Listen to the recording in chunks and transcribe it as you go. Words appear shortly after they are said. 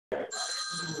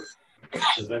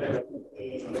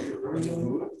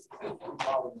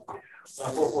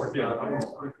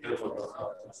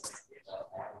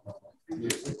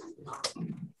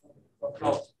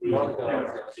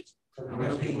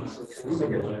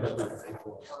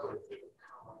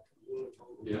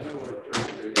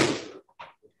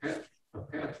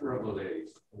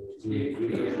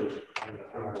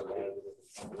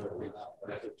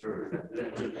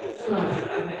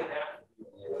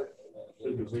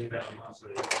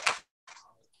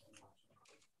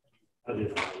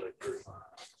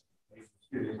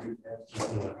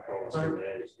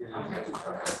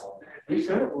He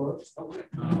said it was.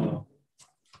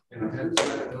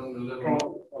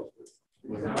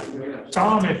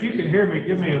 Tom, if you can hear me,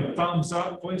 give me a thumbs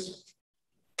up, please.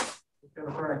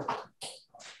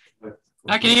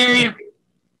 I can hear you.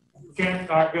 Ken,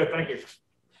 all right, good, thank you.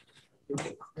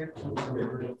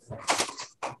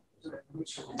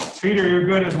 Peter, you're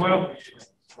good as well?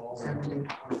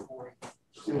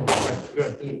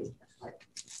 Good.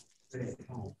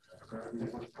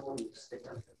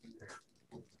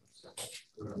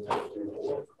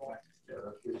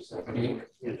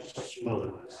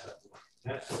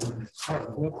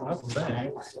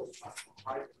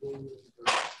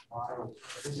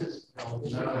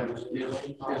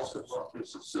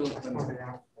 It's a silicon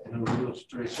and a real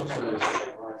straight size.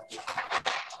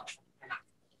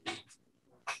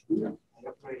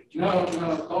 No,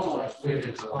 almost.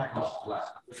 It's flat.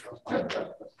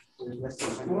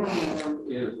 The form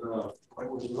is,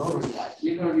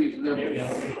 you know, these little.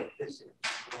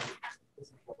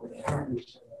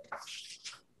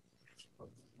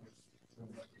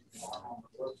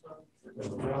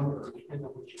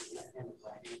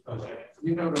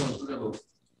 You know those little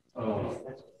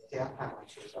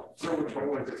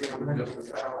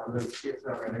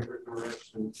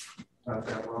not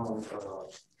that long.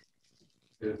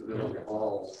 There's little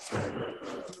balls.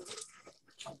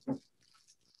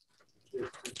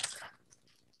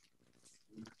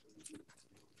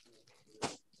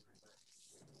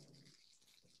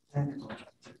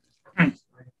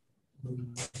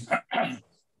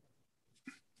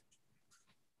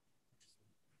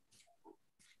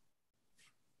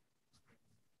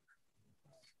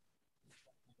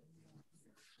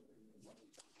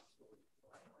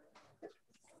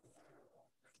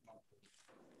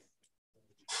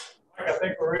 I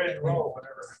think we're ready to roll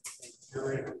whenever you're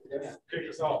ready to kick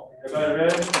us off. Everybody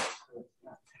ready?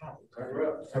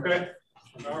 Okay.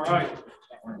 All right.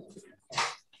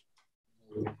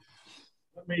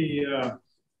 Let me,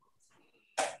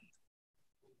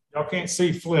 y'all can't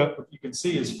see Flip, but you can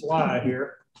see his fly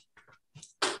here.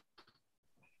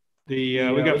 We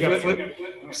got Flip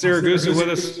Siragusa with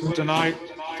us tonight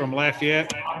from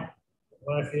Lafayette.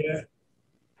 Let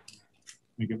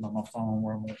me get my phone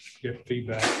where I'm going to get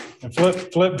feedback. And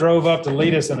Flip drove up to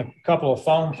lead us in a couple of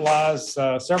foam flies.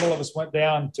 Several of us went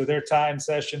down to their tying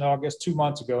session, I guess 2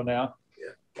 months ago now.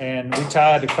 Yeah. And we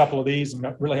tied a couple of these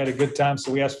and really had a good time.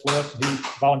 So we asked Flip, he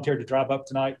volunteered to drive up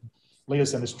tonight and lead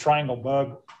us in this triangle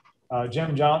bug.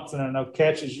 Jim Johnson, I know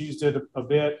Ketch has used it a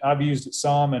bit. I've used it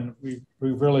some, and we've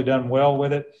really done well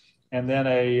with it. And then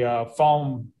a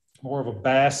foam, more of a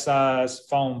bass size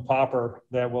foam popper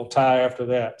that will tie after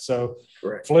that. So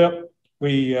correct. Flip,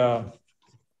 we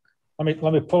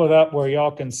let me pull it up where y'all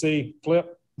can see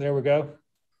Flip. There we go,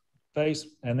 face,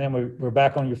 and then we're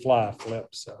back on your fly, Flip.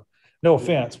 So no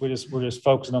offense, we're just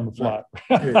focusing on the fly.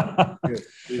 Good.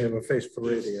 We have a face for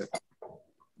radio.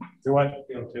 Do what?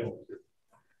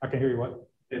 I can hear you. What?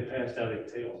 They passed out a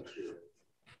tail material.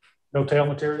 No tail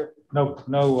material? No.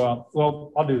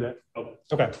 Well, I'll do that. Oh.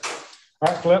 Okay.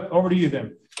 All right, Flip, over to you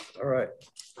then. All right.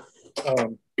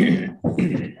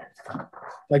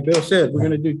 Like Bill said, we're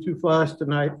going to do 2 flies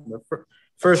tonight. The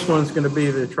first one's going to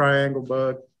be the triangle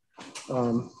bug.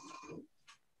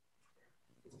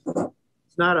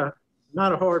 It's not a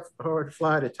hard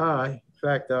fly to tie. In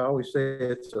fact, I always say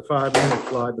it's a 5-minute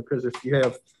fly because if you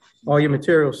have all your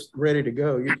materials ready to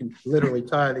go, you can literally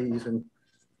tie these in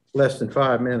less than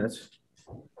 5 minutes.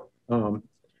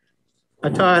 I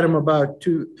tied them about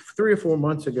 3 or 4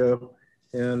 months ago,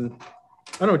 and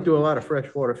I don't do a lot of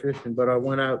freshwater fishing, but I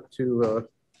went out to a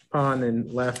pond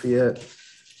in Lafayette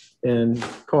and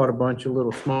caught a bunch of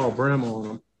little small brim on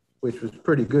them, which was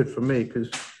pretty good for me because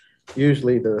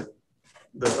usually I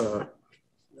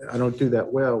don't do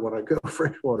that well when I go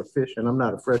freshwater fishing. I'm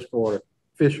not a freshwater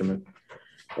fisherman,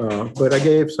 but I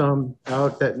gave some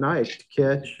out that night to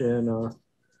catch and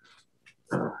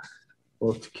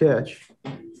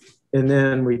And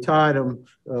then we tied them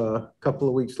a couple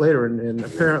of weeks later, and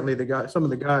apparently some of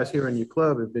the guys here in your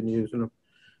club have been using them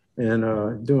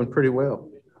and doing pretty well.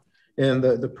 And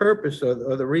the purpose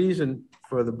or the reason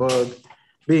for the bug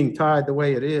being tied the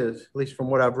way it is, at least from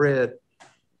what I've read,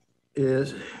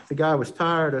 is the guy was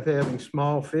tired of having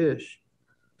small fish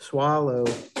swallow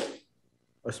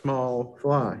a small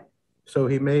fly. So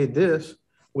he made this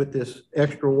with this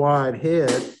extra wide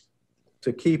head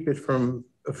to keep it from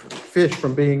fish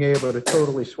from being able to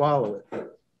totally swallow it,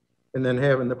 and then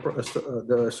having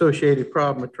the associated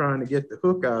problem of trying to get the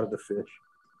hook out of the fish.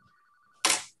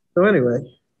 So anyway,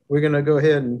 we're going to go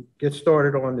ahead and get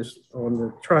started on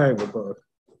the triangle bug.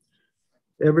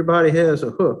 Everybody has a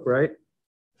hook, right?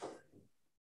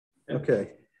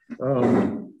 Okay. If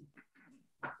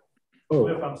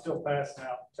I'm still passing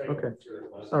out. Okay.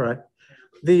 All right.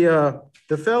 The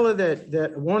fella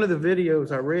that one of the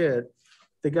videos I read,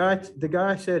 the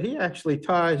guy said he actually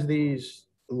ties these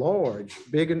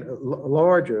big and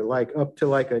larger, like up to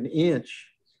like an inch,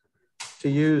 to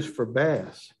use for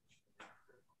bass.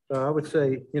 So I would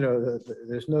say, you know,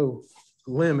 there's no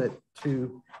limit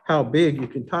to how big you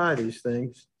can tie these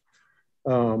things.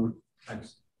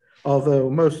 Although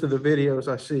most of the videos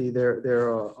I see,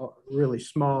 they're really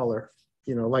smaller,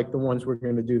 you know, like the ones we're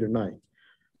going to do tonight.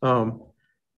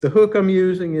 The hook I'm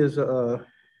using is,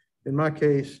 in my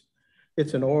case,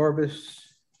 it's an Orvis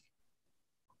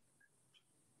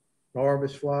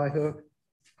fly hook.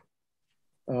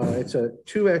 It's a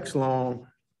 2X long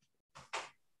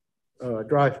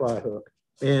dry fly hook.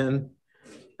 And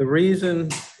the reason,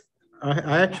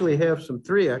 I actually have some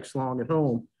 3X long at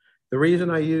home. The reason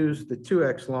I use the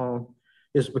 2X long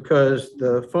is because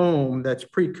the foam that's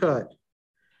pre-cut,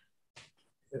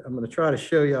 I'm going to try to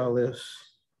show y'all this.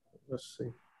 Let's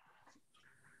see.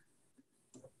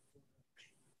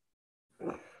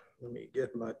 Let me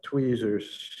get my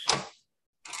tweezers.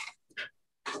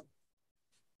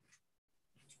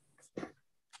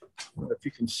 If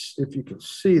you can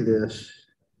see this,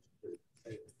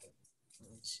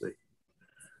 let's see.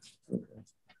 Okay.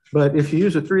 But if you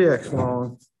use a 3X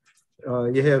long,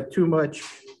 you have too much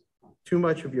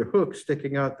of your hook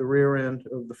sticking out the rear end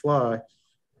of the fly.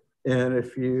 And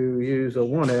if you use a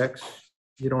 1X,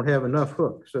 you don't have enough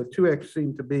hook. So 2X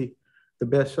seemed to be the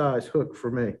best size hook for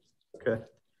me. Okay.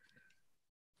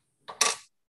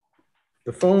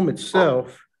 The foam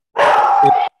itself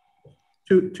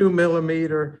is 2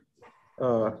 millimeter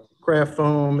craft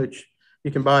foam, which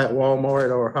you can buy at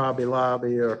Walmart or Hobby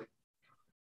Lobby or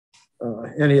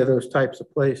any of those types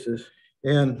of places.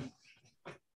 And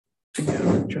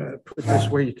I'm trying to put this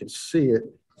where you can see it.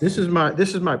 This is my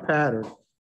pattern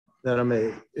that I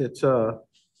made. It's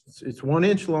 1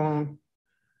 inch long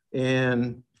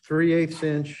and 3/8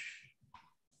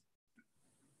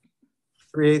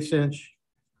 inch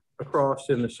across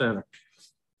in the center,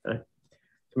 okay,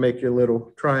 to make your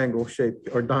little triangle shaped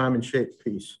or diamond shaped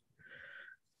piece.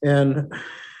 And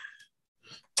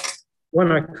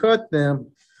when I cut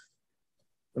them,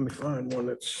 let me find one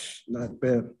that's not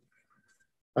bent.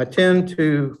 I tend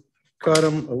to cut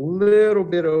them a little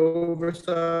bit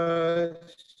oversized.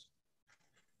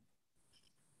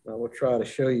 I will try to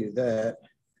show you that.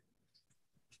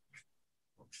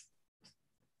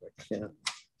 I can't.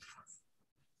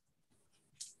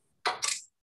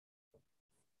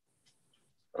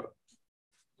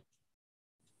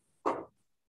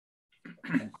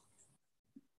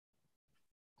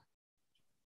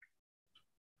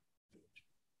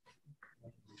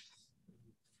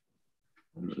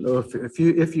 I don't know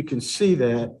if you can see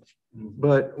that,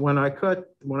 but when I cut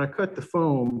the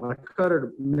foam, I cut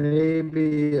it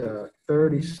maybe a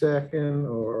 32nd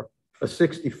or a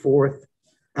 64th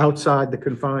outside the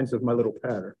confines of my little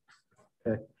pattern.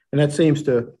 Okay, and that seems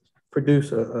to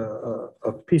produce a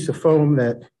piece of foam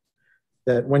that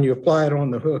when you apply it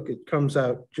on the hook, it comes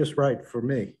out just right for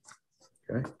me.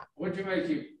 Okay. What'd you make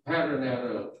your pattern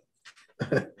out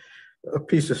of? A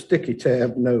piece of sticky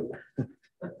tab note.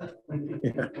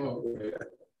 Yeah. Oh,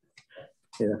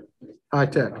 Yeah. High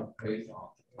tech. okay.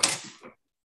 All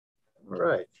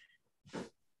right.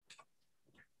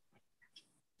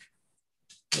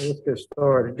 Well, let's get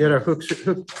started. Get our hooks.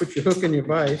 Put your hook in your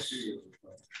vise.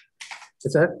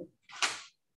 What's that?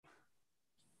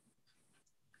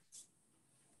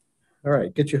 All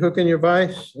right. Get your hook in your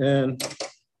vise and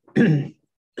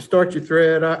start your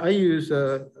thread. I use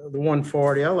the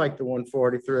 140. I like the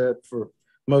 140 thread for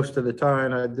most of the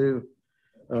time. I do.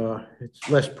 It's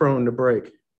less prone to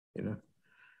break, you know.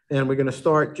 And we're going to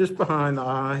start just behind the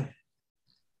eye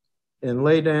and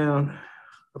lay down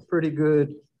a pretty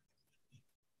good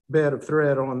bed of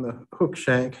thread on the hook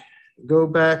shank. Go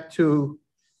back to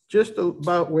just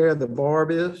about where the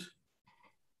barb is,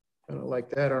 kind of like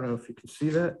that. I don't know if you can see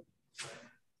that.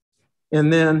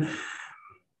 And then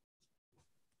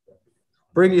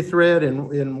bring your thread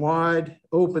in wide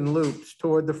open loops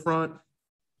toward the front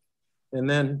and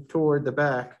then toward the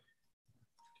back,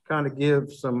 kind of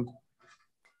give some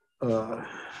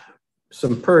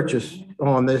purchase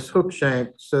on this hook shank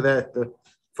so that the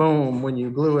foam, when you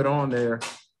glue it on there,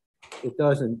 it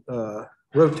doesn't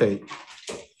rotate.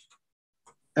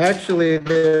 Actually,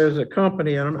 there's a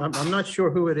company, and I'm not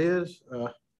sure who it is.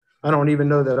 I don't even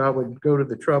know that I would go to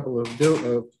the trouble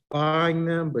of buying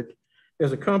them, but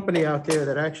there's a company out there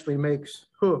that actually makes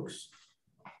hooks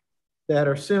that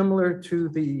are similar to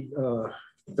the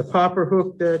popper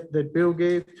hook that Bill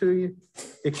gave to you,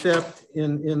 except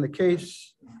in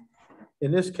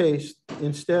this case,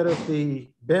 instead of the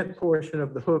bent portion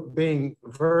of the hook being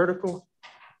vertical,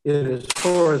 it is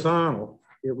horizontal.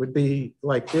 It would be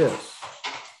like this.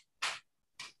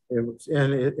 And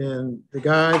the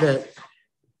guy that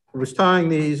was tying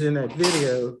these in that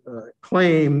video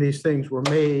claimed these things were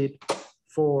made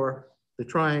for the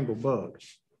triangle bug.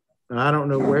 Now, I don't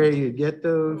know where you get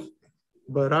those,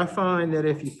 but I find that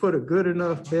if you put a good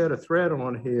enough bed of thread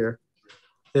on here,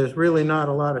 there's really not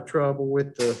a lot of trouble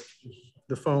with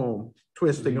the foam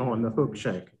twisting on the hook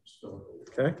shank.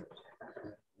 Okay.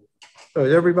 So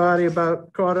is everybody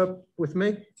about caught up with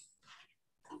me?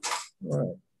 All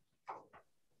right.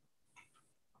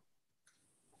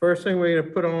 First thing we're going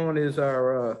to put on is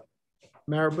our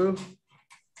marabou.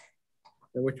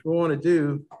 And what you want to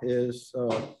do is,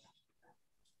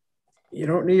 you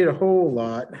don't need a whole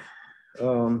lot.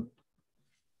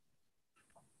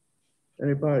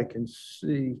 Anybody can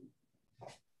see.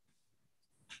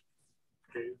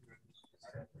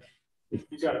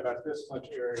 You got about this much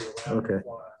area around. Okay.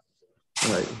 All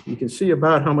right. You can see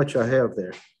about how much I have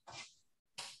there.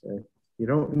 Okay. You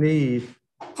don't need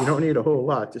a whole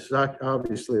lot. This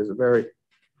obviously is a very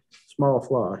small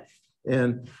fly.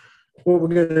 And what we're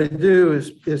going to do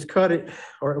is cut it,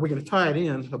 or we're going to tie it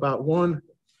in about one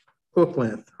hook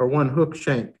length or one hook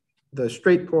shank, the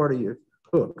straight part of your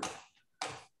hook.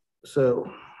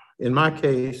 So in my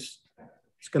case,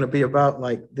 it's going to be about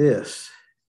like this.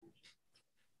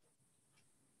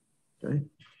 Okay.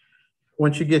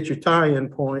 Once you get your tie-in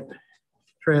point,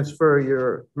 transfer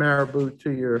your marabou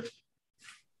to your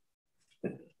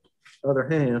other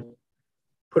hand,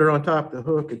 put it on top of the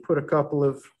hook and put a couple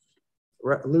of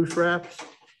loose wraps.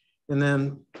 And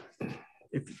then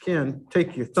if you can,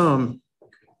 take your thumb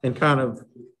and kind of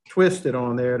twist it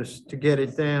on there to get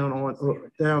it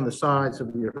down the sides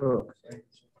of your hook.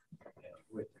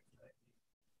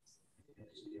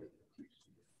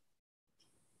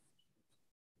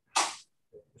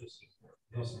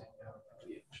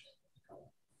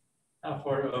 How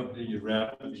far up do you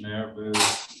wrap the marabou?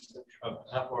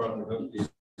 How far up the hook do you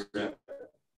wrap?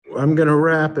 I'm going to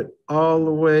wrap it all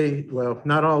the way, well,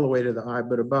 not all the way to the eye,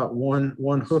 but about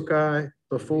one hook eye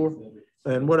before.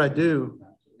 And what I do,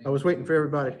 I was waiting for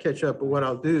everybody to catch up, but what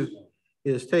I'll do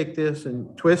is take this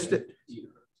and twist it,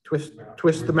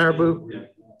 twist the marabou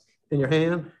in your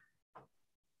hand,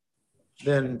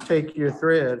 then take your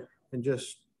thread and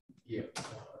just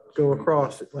go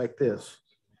across it like this.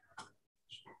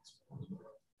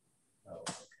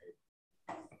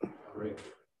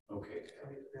 Okay.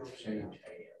 Change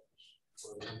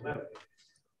hands.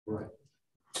 Right.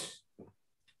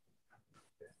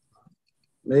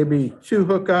 Maybe two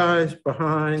hook eyes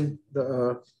behind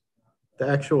the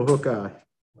actual hook eye.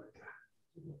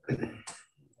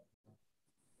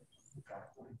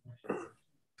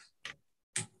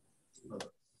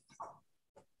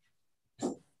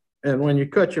 And when you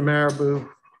cut your marabou,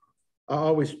 I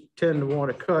always tend to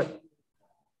want to cut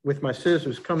with my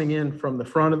scissors coming in from the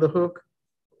front of the hook.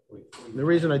 And the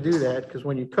reason I do that, because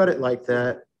when you cut it like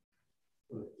that,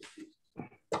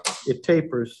 it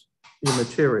tapers your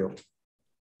material.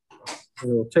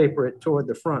 And it'll taper it toward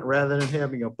the front rather than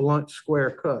having a blunt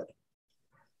square cut.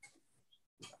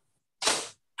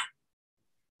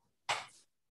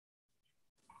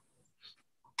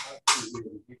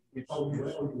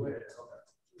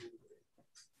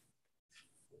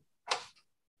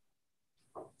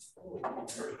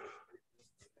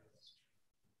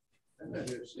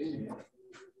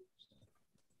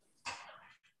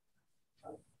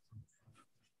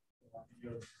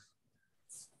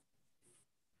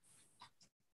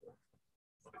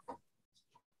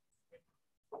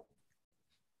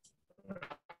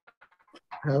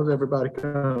 How's everybody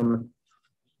coming?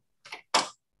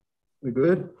 We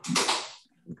good?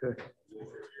 Okay.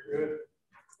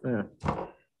 Yeah.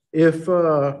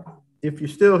 If you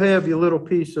still have your little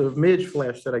piece of midge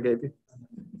flesh that I gave you,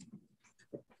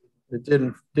 that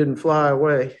didn't fly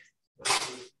away,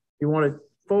 you want to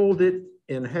fold it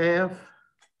in half,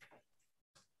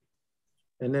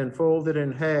 and then fold it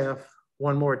in half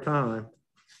one more time.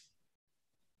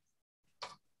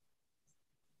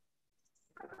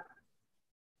 I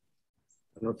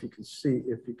don't know if you can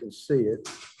see it.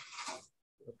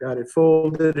 I've got it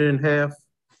folded in half,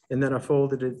 and then I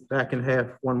folded it back in half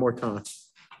one more time.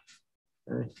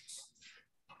 Okay.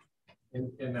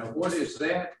 And now what is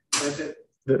that? That's it.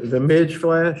 The midge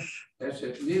flash. That's a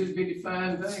little bitty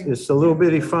fine thing. It's a little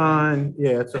bitty fine.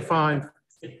 Yeah, it's a fine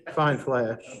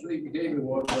flash. I believe you gave me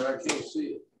one, but I can't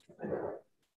see it.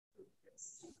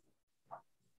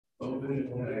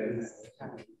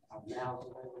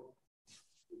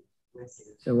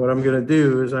 And what I'm going to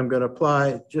do is I'm going to apply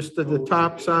it just to the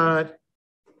top side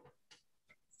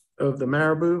of the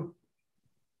marabou.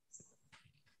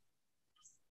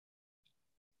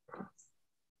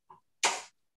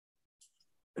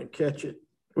 And catch it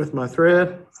with my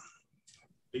thread.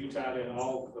 You tied in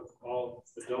all the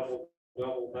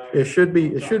double back. It should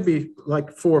be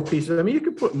like 4 pieces. I mean, you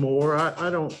could put more. I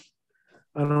don't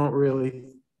really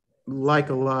like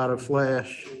a lot of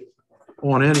flash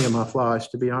on any of my flies,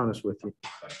 to be honest with you.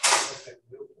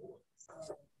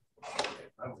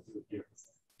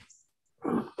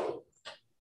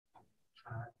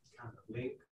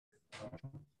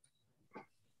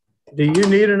 Do you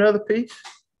need another piece?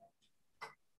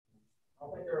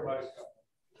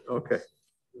 Okay.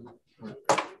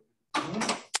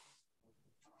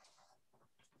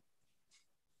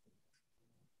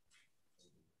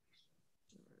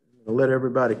 I'll let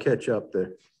everybody catch up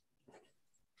there.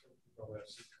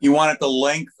 You want it the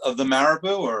length of the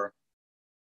marabou,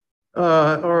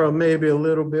 or maybe a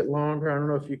little bit longer. I don't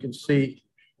know if you can see.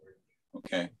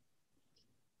 okay.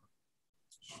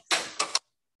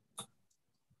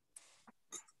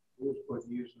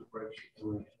 Use the brush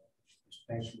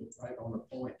right on the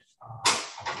point.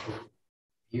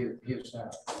 Here's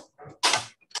that.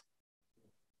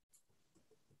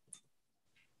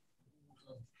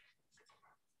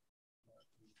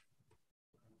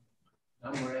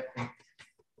 I'm wrapping.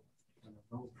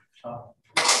 Top.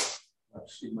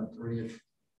 Let's see my thread.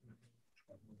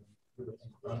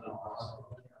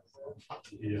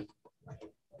 Yeah.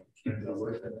 Keep the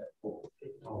weight of that pole.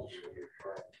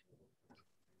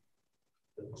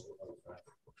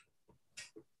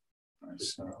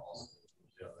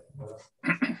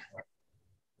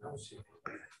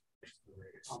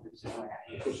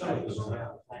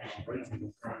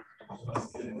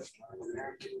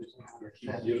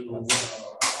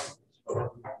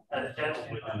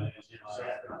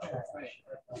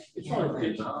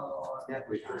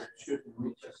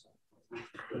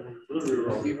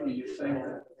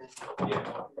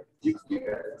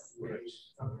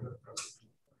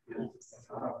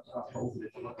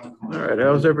 All right,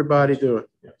 how's everybody doing?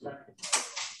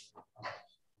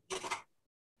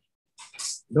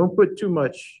 Don't put too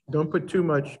much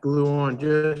glue on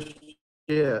just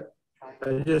yet.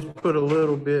 I just put a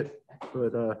little bit,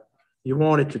 but you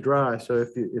want it to dry. So if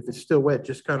it's still wet,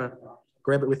 just kind of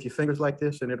grab it with your fingers like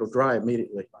this, and it'll dry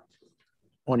immediately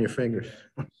on your fingers.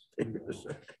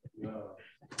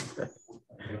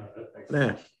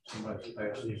 Now,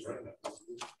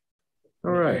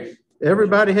 all right.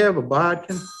 Everybody have a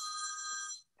bodkin?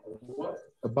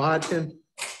 A bodkin?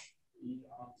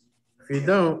 If you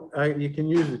don't, you can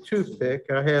use a toothpick.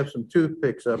 I have some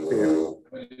toothpicks up here.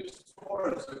 As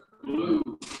far as the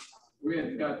glue, we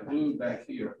had got glue back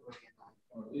here.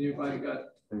 Anybody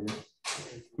got?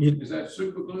 Is that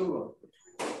super glue?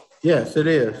 Yes, it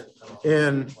is.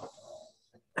 And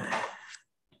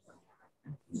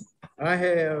I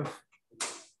have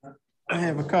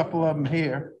a couple of them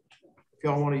here. If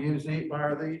y'all want to use these,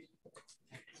 fire these.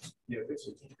 Yeah, this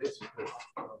is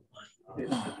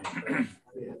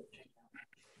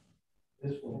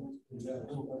This one, you got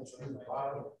two bunch on the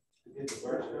bottom to get the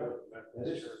brush up.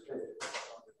 This is it.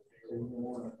 So you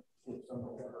want to put some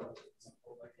of that.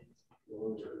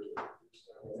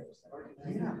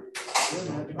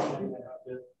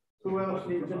 Who else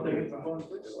needs to take it?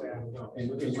 and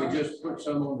we just put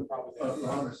some on the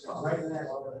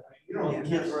You don't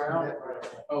get around.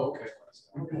 Oh, okay.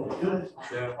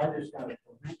 Yeah. I just got it.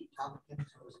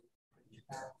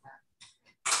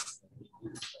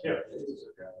 Yeah.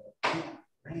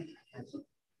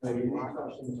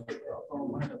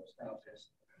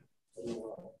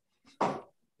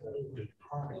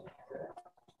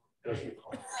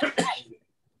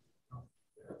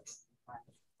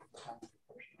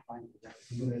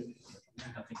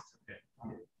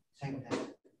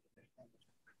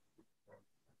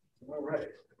 All right.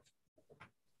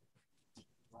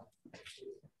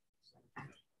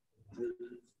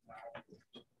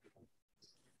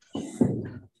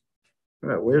 All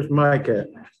right, where's Mike at?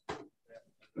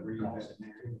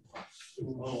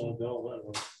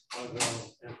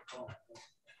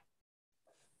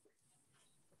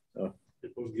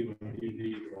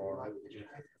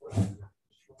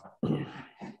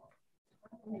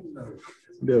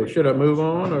 Bill, should I move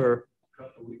on or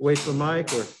wait for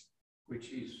Mike or?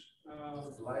 Which is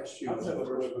last year was the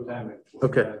first time.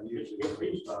 Okay.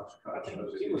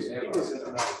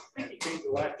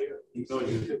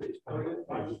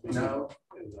 No.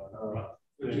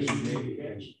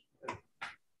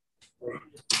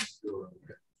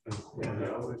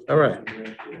 All right.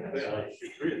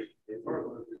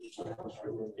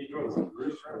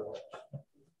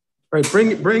 All right,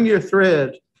 bring your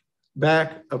thread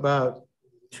back about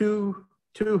two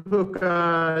hook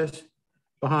eyes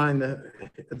behind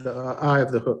the eye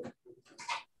of the hook.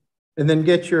 And then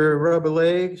get your rubber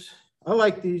legs. I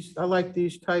like these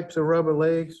types of rubber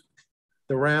legs,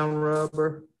 the round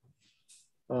rubber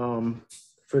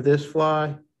for this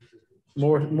fly,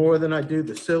 more than I do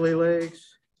the silly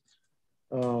legs.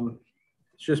 It's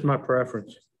just my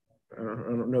preference. I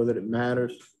don't know that it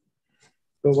matters.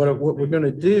 But what we're going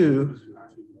to do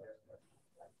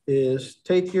is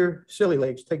take your silly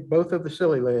legs, take both of the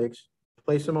silly legs,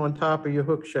 place them on top of your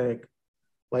hook shank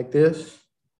like this,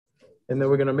 and then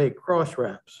we're going to make cross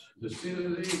wraps. The silly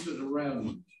legs or the round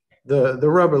ones? The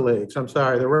rubber legs, I'm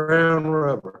sorry, the round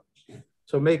rubber.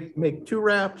 So make two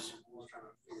wraps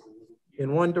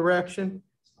in one direction,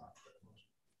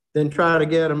 then try to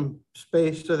get them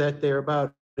spaced so that they're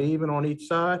about even on each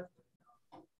side.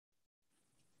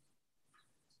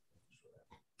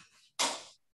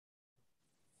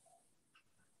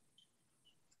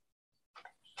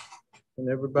 Can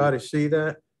everybody see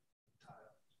that?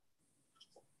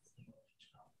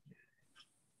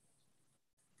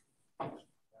 All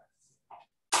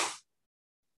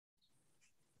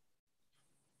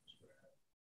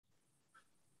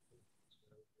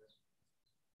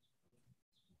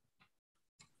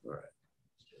right.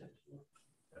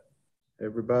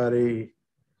 Everybody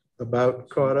about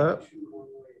caught up?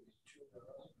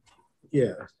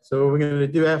 Yeah. So what we're going to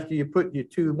do after you put your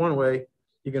two one way,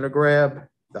 you're going to grab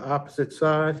the opposite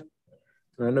side.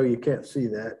 And I know you can't see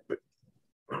that, but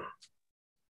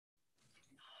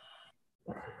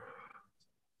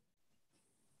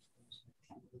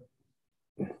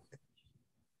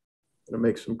to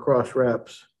make some cross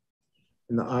wraps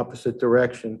in the opposite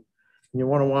direction. And you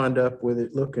want to wind up with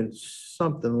it looking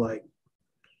something like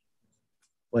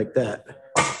that.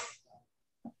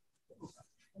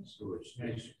 So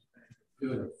it's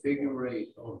doing a figure eight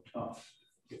on top.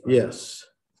 Yes.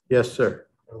 Yes, sir.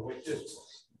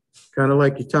 Kind of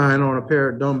like you're tying on a pair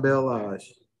of dumbbell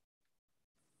eyes.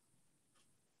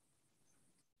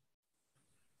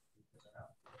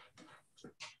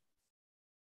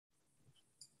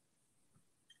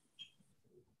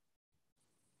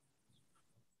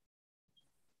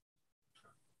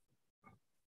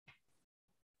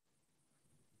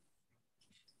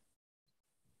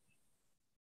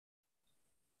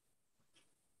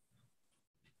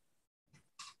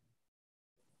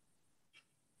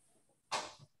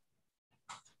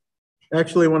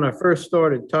 Actually, when I first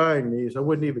started tying these, I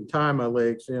wouldn't even tie my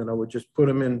legs in. I would just put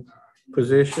them in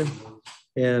position.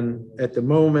 And at the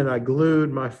moment I glued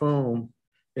my foam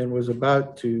and was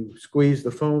about to squeeze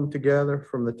the foam together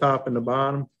from the top and the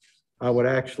bottom, I would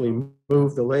actually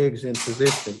move the legs in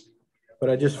position. But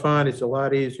I just find it's a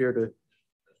lot easier to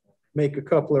make a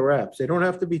couple of wraps. They don't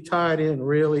have to be tied in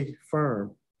really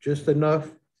firm, just enough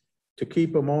to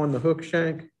keep them on the hook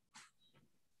shank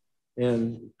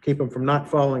and keep them from not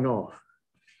falling off.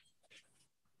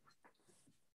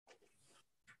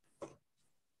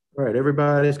 All right,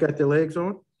 everybody's got their legs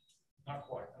on? Not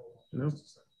quite. No?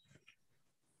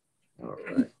 All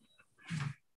right.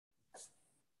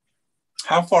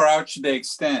 How far out should they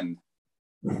extend?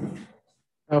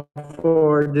 How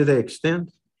far do they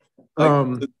extend?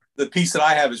 Like the piece that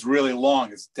I have is really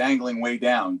long. It's dangling way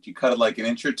down. Do you cut it like an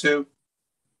inch or two?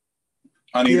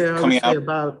 On either, Yeah, coming I would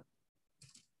out? say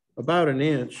about an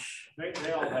inch.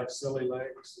 They all have silly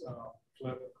legs.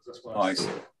 Flip. That's what I see.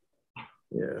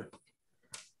 Yeah.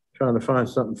 Trying to find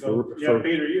something so, yeah,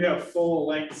 Peter, you have full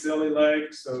length silly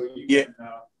legs, so you can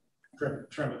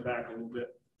trim it back a little bit.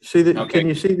 See that? Okay. Can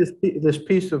you see this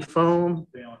piece of foam?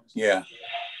 Yeah.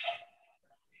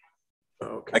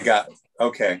 Okay. I got it.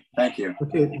 Okay. Thank you.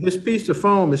 Okay. This piece of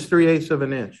foam is 3/8 of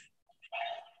an inch.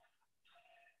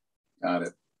 Got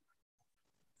it.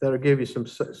 That'll give you some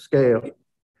scale.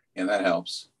 Yeah, that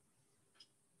helps.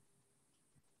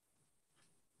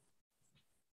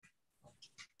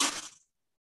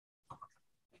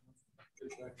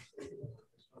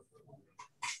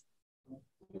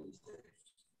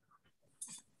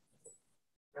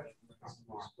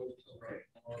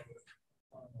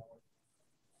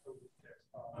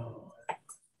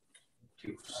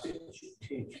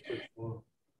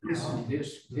 This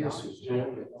is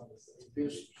only,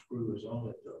 this screw is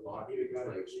only to lock it in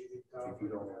place if you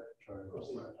don't want to turn it around.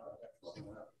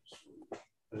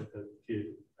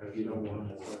 You don't want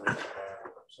to turn it around.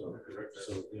 So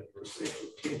the central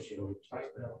tension will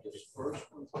tighten up this first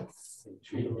one and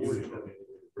two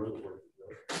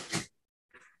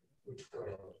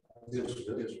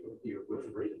this here with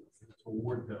reading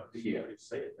toward the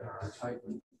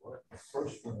tighten the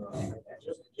first one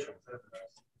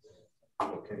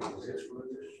okay, this one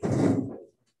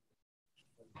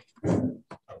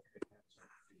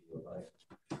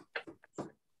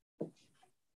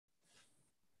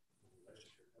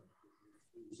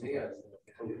yeah,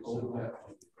 hold that.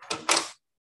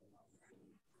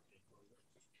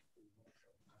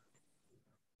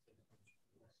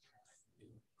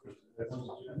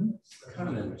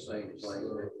 Kind of the same thing. I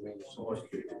mean, it's always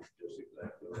just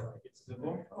exactly right.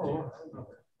 Oh,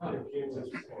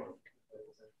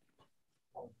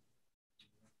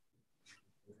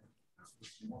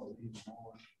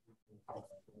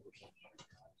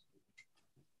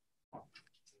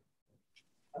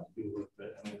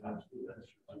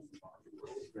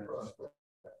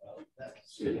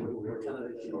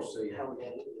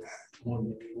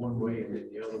 one way and then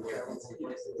the other way.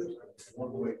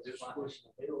 One way this way,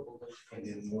 and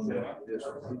then one way this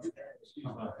way.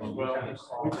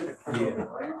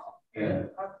 Yeah.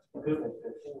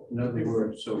 In other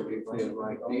words, so if they're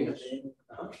like this, then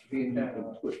you can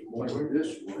put one this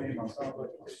way.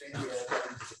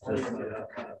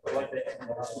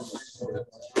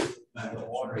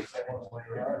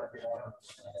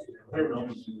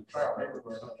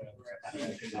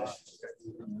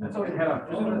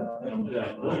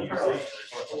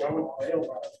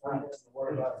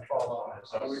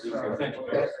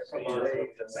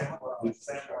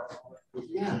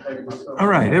 All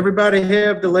right, everybody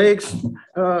have the legs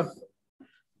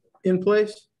in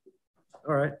place?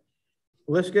 All right,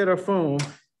 let's get our foam.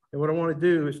 And what I want to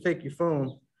do is take your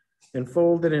foam and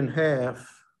fold it in half.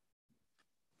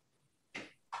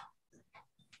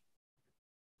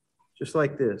 Just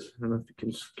like this. I don't know if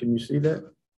you can you see that?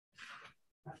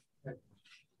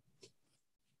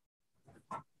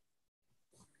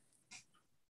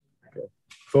 Okay.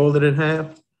 Fold it in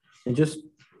half and just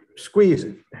squeeze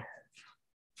it.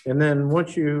 And then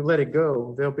once you let it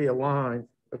go, there'll be a line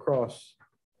across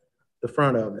the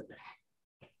front of it.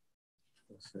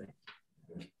 Let's see.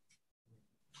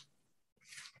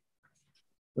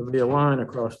 There'll be a line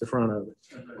across the front of it.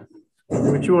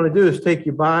 And what you want to do is take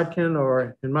your bodkin,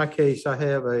 or in my case, I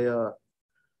have a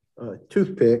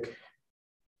toothpick,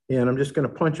 and I'm just going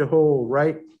to punch a hole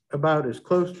right about as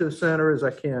close to the center as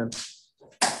I can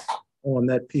on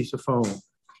that piece of foam.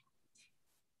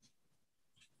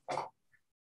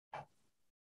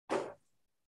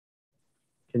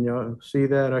 Can y'all see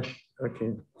that? I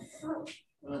can.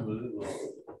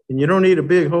 And you don't need a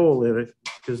big hole in it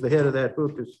because the head of that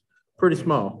hook is pretty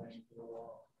small.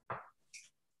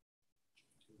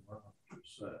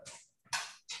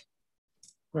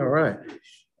 All right.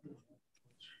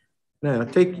 Now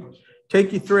take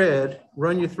your thread,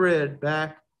 run your thread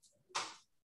back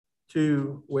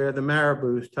to where the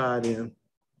marabou is tied in,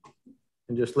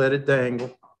 and just let it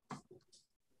dangle.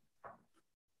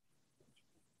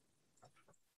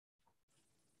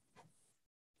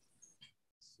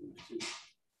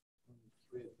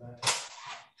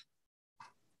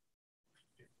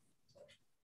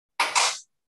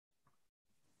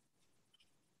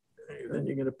 Then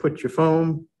you're going to put your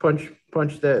foam, punch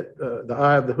that the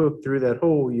eye of the hook through that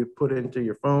hole you put into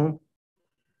your foam.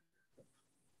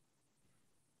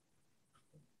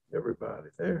 Everybody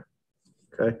there.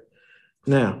 Okay.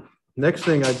 Now, next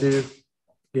thing I do,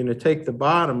 you're going to take the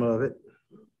bottom of it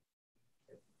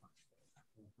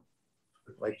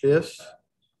like this.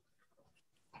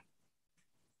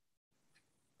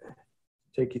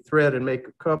 Take your thread and make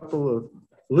a couple of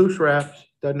loose wraps.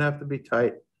 Doesn't have to be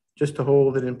tight, just to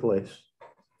hold it in place.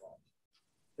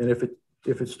 And if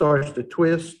it starts to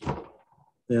twist,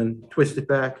 then twist it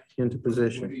back into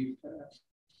position.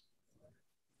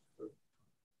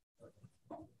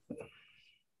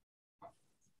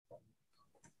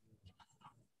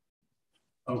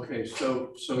 Okay,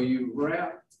 so you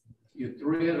wrap your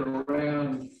thread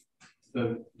around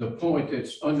the point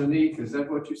that's underneath. Is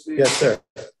that what you see? Yes, sir.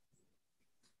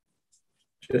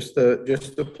 Just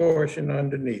the portion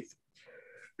underneath.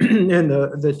 And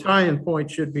the tie-in point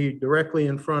should be directly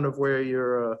in front of where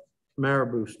your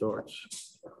marabou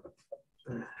starts.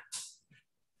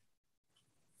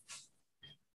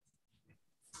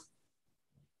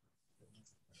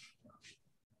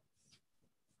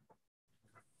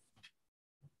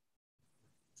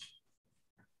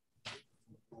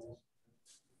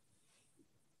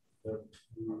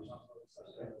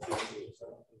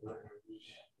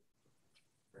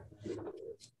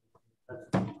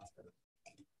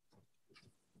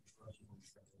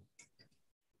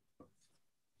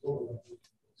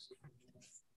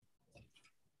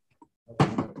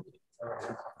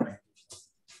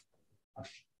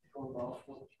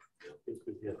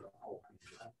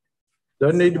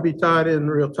 Doesn't need to be tied in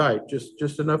real tight,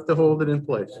 just enough to hold it in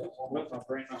place. With my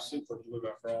brand new super glue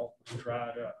after all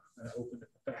dried up and I opened the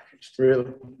package.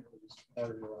 Really?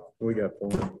 We got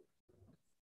plenty.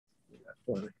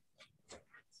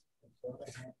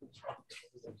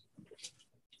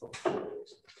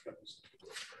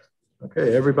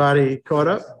 Okay, everybody caught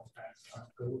up?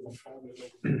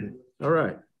 All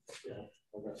right.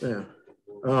 Yeah.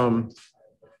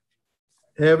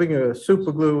 Having a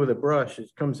super glue with a brush,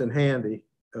 it comes in handy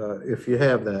if you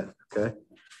have that, okay?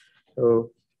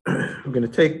 So I'm gonna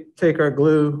take our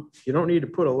glue. You don't need to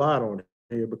put a lot on it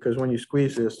here because when you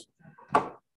squeeze this,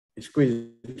 you squeeze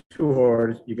it too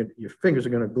hard, your fingers are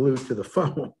gonna glue to the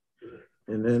foam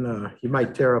and then you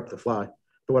might tear up the fly.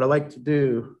 So what I like to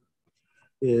do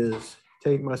is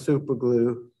take my super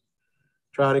glue,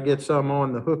 try to get some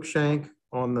on the hook shank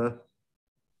and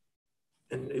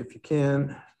if you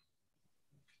can,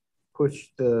 push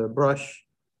the brush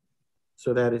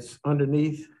so that it's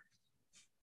underneath.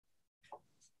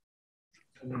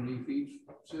 Underneath each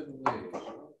set of legs.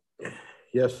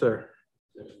 Yes, sir.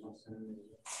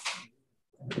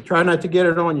 Try not to get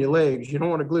it on your legs. You don't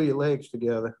want to glue your legs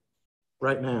together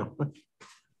right now,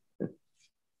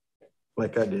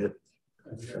 like I did.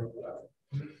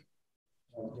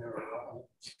 All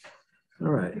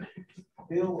right.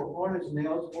 Bill, will Horner's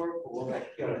nails work or will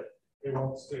that kill it? It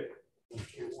won't stick.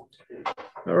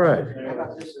 All right. How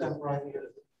about this stuff right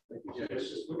here? We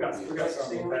got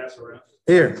something to pass around.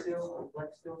 Here.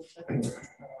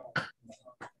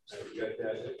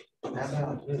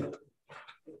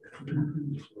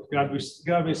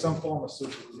 Gotta be some form of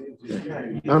super glue.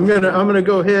 I'm gonna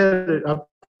go ahead. I've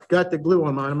got the glue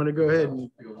on mine. I'm gonna go ahead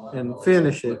and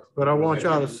finish it, but I want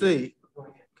y'all to see.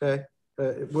 Okay.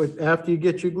 After you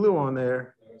get your glue on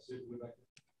there,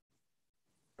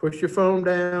 push your foam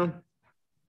down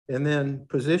and then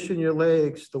position your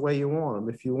legs the way you want them.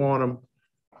 If you want them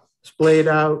splayed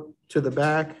out to the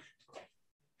back,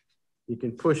 you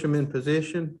can push them in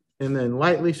position and then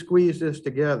lightly squeeze this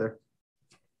together.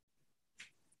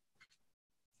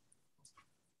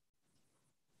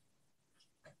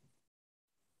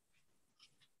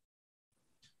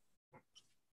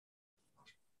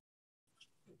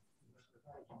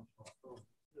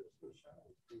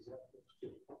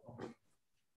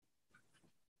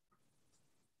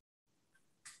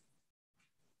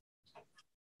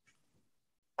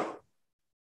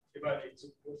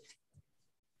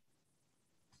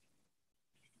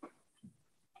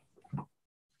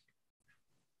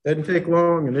 Doesn't take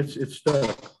long and it's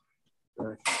stuck.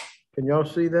 Can y'all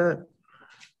see that?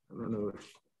 I don't know.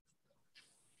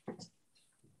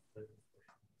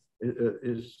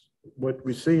 Is what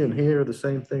we see in here the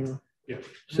same thing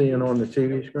seeing on the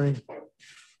TV screen?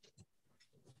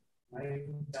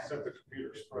 Except the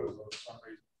computer's frozen for some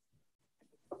reason.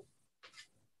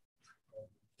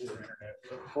 Internet.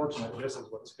 Fortunately, this is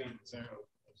what's being zoomed.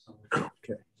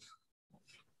 Okay.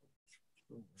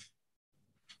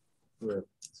 Good.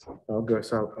 I'll go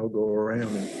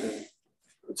around and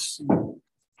let's see.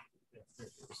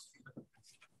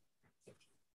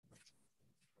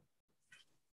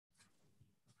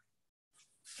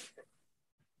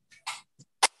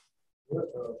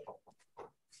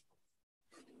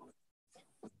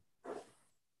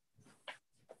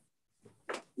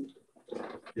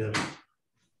 Yeah.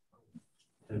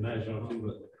 Imagine if you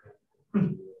would.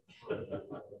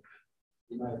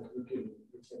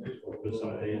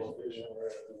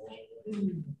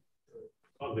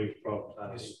 Big problem.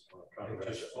 Trying to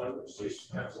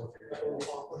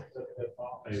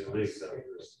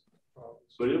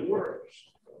but it works.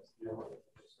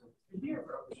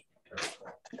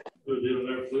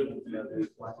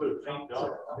 Put a paint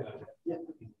dot.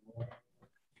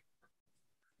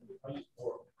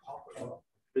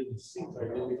 Didn't seem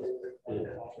like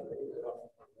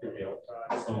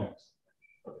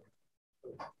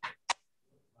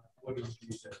What did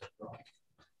you say?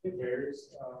 It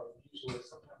varies. Usually,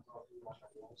 sometimes I'll do like a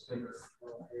little stinger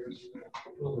hairs.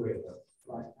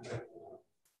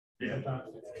 Yeah. Sometimes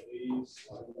these.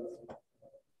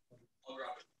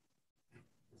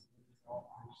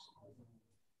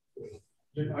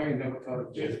 I ain't never thought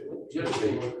of just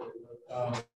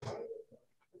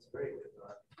it's great.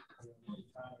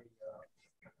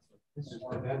 This is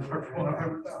one of the first one I've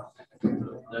ever done.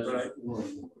 That's right.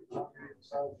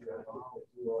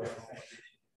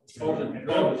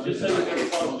 Just say we got a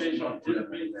conversation on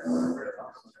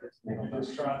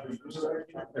just try to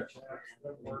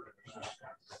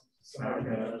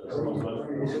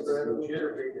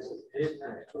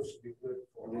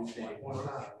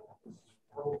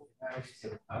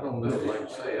I don't know, like I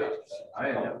say, I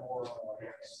have.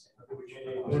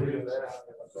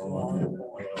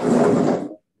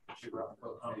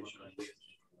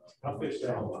 I fished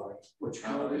that one. Which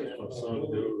color is it?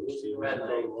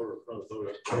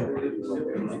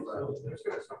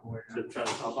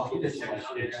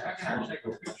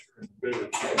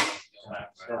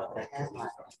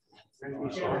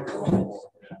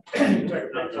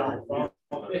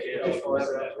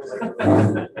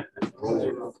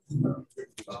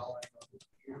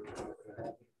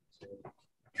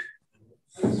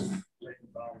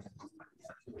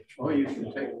 Or you can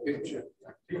take a picture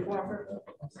and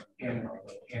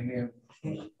then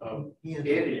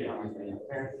edit it.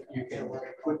 You can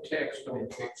put text on the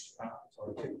picture.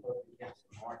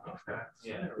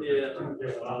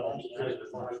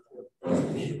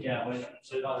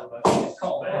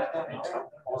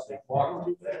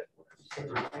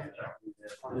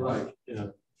 Like,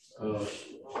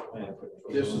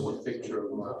 this is a picture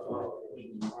of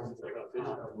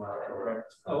my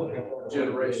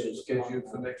generation scheduled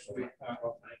for next week.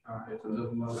 It's a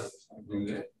little more. That's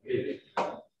good.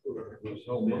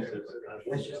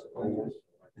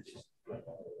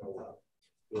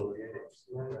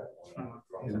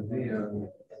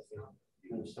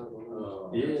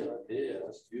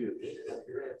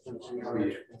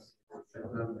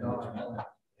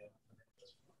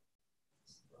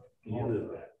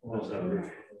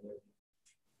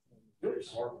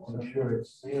 I'm sure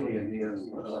it's alien in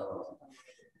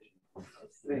I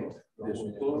think this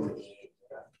book.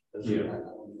 Yeah.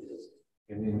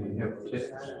 And then you have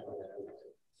text.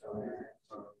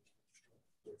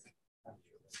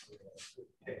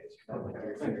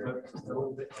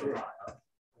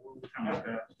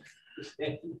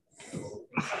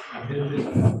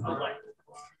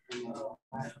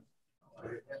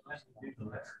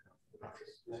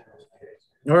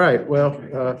 All right, well,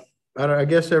 I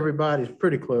guess everybody's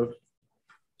pretty close.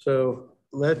 So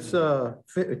let's, to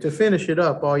finish it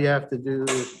up, all you have to do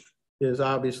is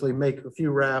obviously make a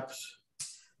few wraps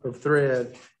of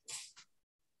thread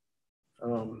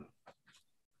around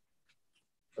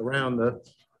the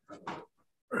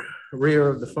rear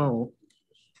of the foam.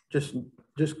 Just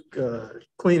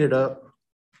clean it up.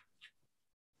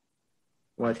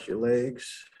 Watch your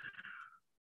legs.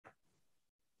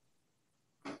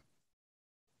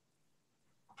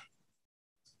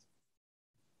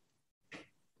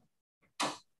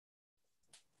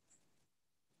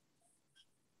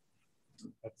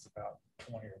 That's about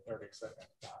 20 or 30 seconds.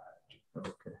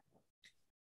 Okay.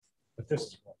 But this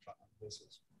is more fun. This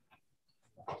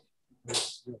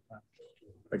is real fun.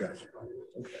 I got you.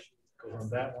 Okay. Because on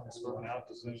that one, it's going out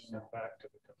to zoom and back to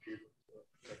the computer.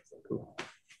 Cool.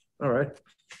 All right.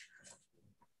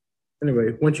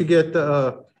 Anyway, once you get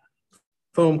the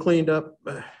foam cleaned up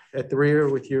at the rear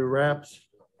with your wraps,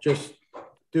 just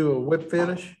do a whip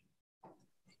finish.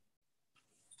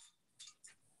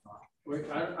 Wait,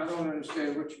 I don't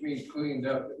understand what you mean cleaned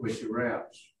up with your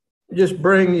wraps. Just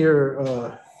bring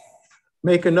your,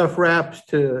 make enough wraps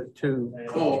to.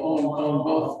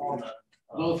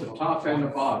 On both the top and the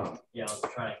bottom. Yeah, on the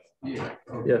triangle. Yeah.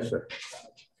 Okay. Yes, sir.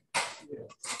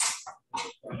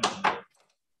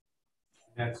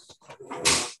 That's.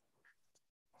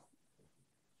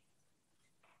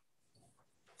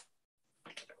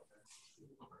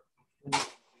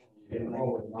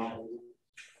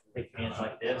 Take hands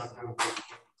like this.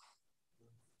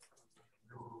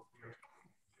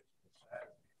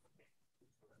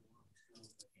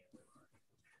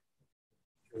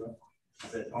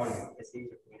 It's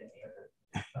easier for me to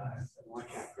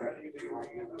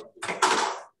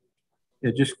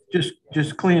Yeah,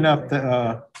 just clean up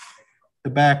the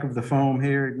back of the foam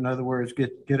here. In other words,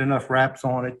 get enough wraps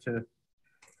on it to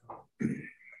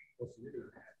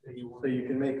so you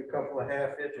can make a couple of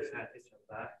half hitches.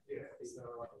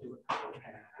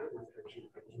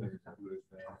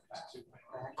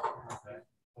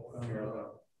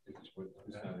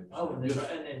 Oh, and then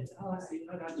I see.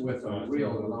 I got you. With a real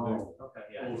long. Okay,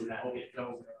 yeah.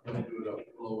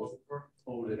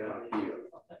 Hold it out here.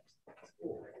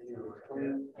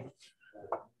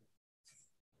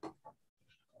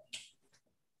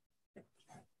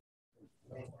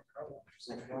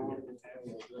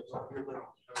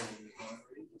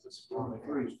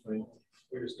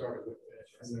 We just started with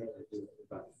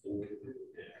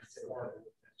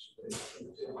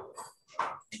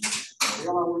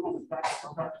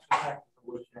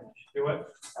do what?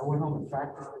 I went home and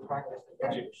practiced. And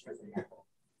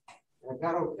I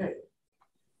got okay.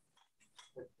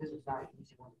 But this is not an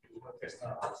easy one to do. It's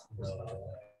not.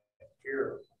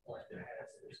 Here.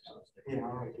 Yeah,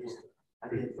 all right. I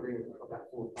did 3 about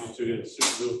 4 times. So you get a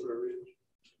super bill for a reason.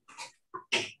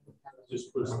 Just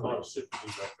put a lot of super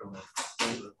back on that.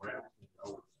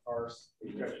 Ours.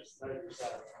 Yeah,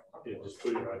 just just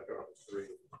put it right there on the screen.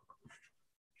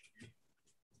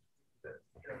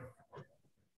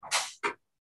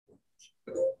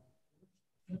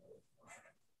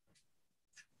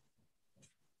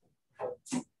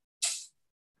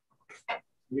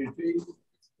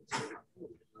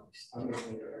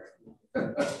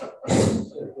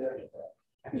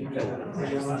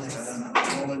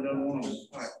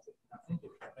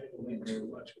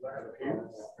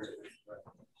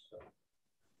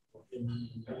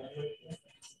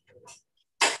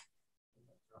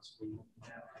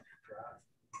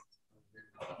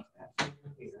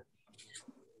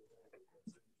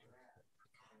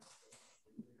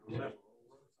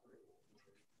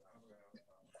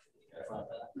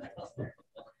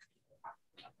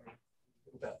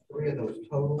 Three of those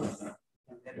total. And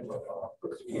then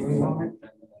put some glue on it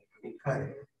and cut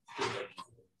it.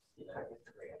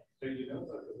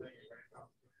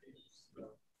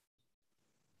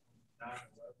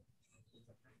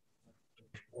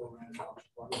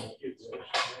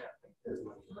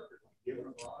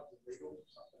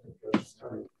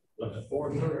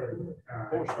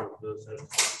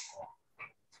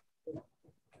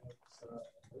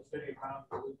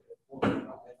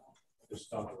 Just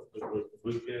stop it,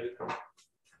 look at it. I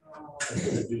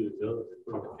should do the other,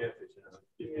 put a catfish in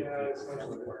it. Yeah, it's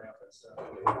actually wearing out that stuff.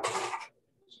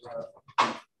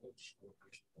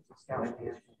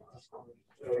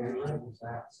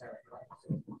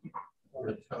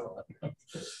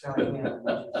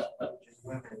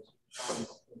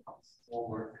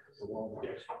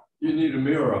 You need a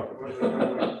mirror.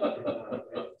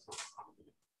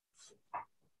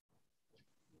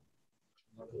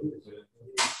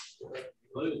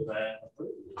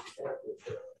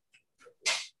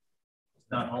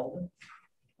 Not holding.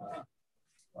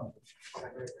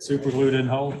 Super glue didn't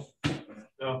hold.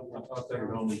 No, I thought they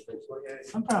were only.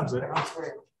 Sometimes it.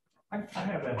 I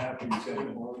have that happen.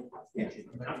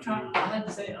 I'm trying, I like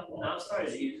to say, I'm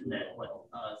started using that, like,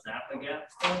 Zappa Gap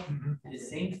stuff. It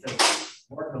seems to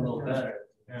work a little better.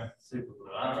 Yeah. Super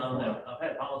glue. I don't know. I've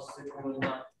had problems with super glue,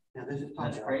 not, Now, this is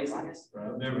that's crazy.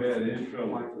 I've never had any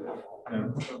trouble with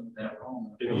that.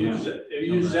 If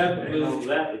you zap the little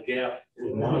Zappa Gap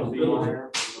with one of these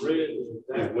threads,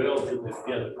 they weld it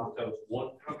together, because one.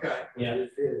 Okay. Yeah.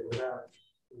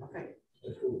 Okay.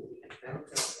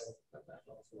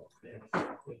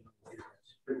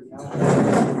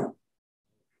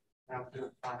 Now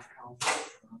do 5 counts.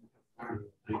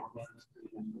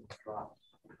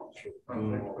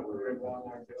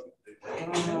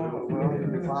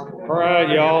 All right,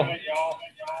 y'all.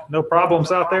 No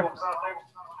problems out there? All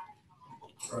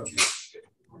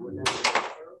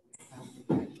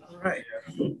right.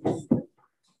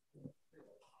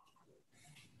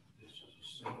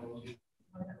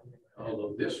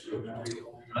 Although this goes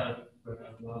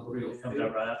Comes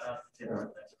out right out. Yeah.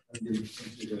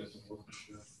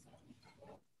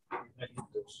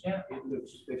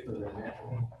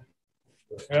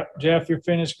 Yep, Jeff, you're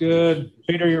finished good.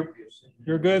 Peter,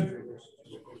 you're good?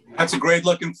 That's a great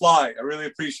looking fly. I really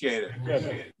appreciate it.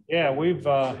 Good. Yeah, we've,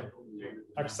 like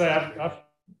I said,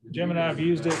 Jim and I have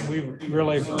used it, and we've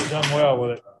really done well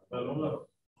with it.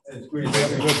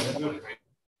 Good.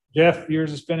 Jeff,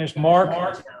 yours is finished.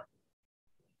 Mark?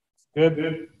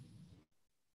 Good.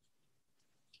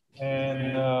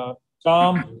 And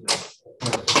Tom?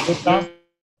 Good, Tom?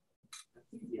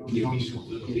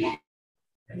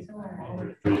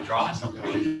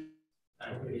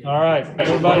 All right,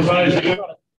 everybody,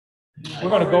 we're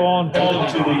going to go on to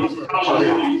the.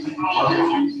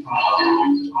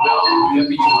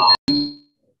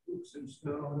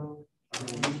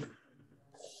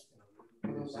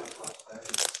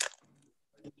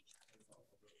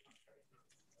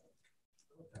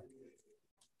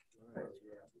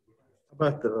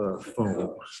 About the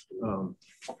phone.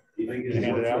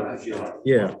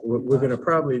 Yeah, what we're gonna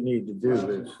probably need to do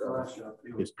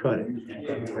is cut it.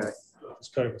 Okay.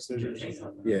 Just cut it with scissors.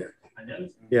 Yeah.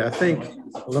 Yeah, I think,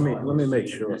 let me make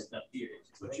sure.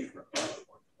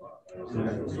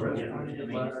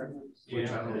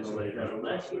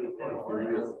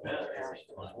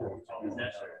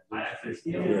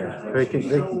 Yeah, they can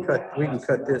cut, we can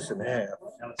cut this in half.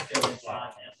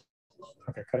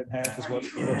 Okay, cut it in half is what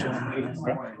you want to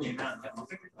do.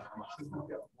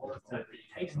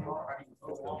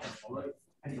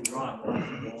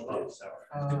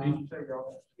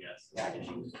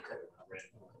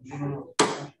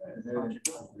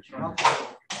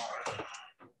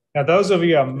 Now, those of you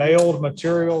who have mailed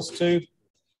materials too,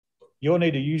 you'll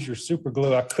need to use your super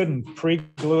glue. I couldn't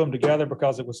pre-glue them together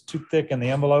because it was too thick in the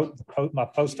envelope. My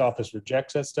post office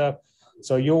rejects that stuff.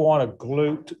 So you'll want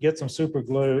to get some super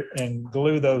glue and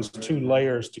glue those 2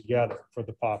 layers together for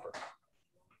the popper.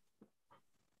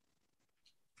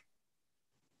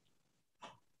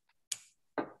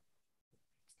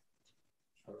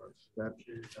 That be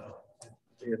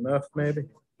enough, maybe?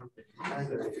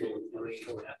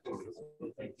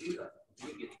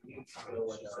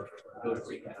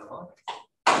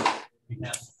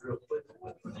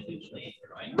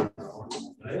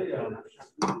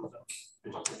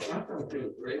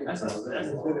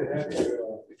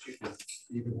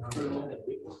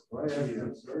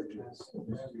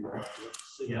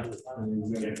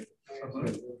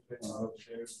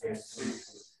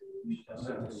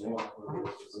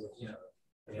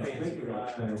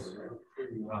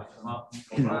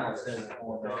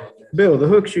 Bill, the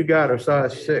hooks you got are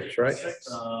size 6, right?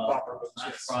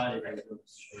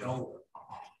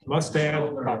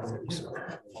 Mustad popper hooks.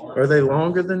 Are they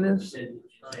longer than this?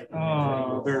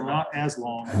 They're not as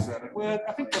long as that. Well,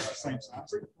 I think that's the same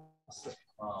size.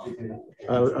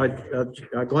 I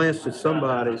glanced at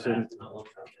somebody's and I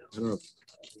don't know.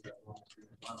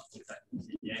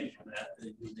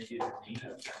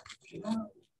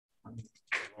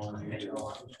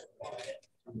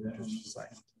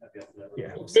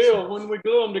 Yeah. Bill, when we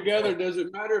glue them together, does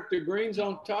it matter if the green's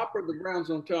on top or the brown's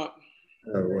on top?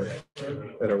 Better way.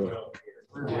 Better way.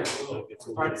 All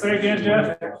right, say again,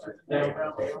 Jeff. Does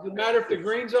it matter if the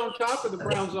green's on top or the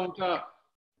brown's on top?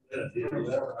 It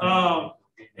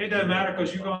doesn't matter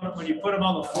because you're going to, when you put them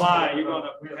on the fly, you're going to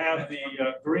have the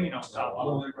green on top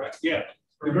of it, right? Yeah,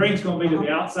 the green's going to be to the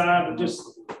outside, but just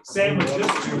sandwich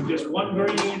just one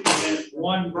green and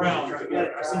one brown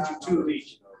together. I sent you 2 of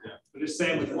each. But just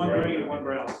sandwich one green and one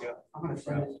brown together. I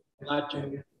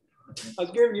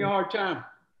was giving you a hard time.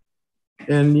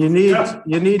 And you need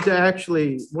to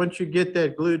actually, once you get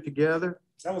that glued together.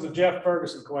 That was a Jeff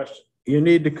Ferguson question. You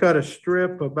need to cut a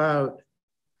strip about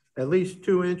at least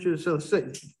 2 inches. So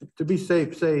to be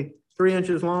safe, say 3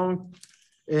 inches long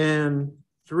and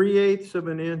 3/8 of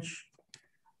an inch.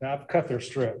 Now I've cut their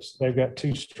strips. They've got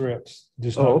 2 strips,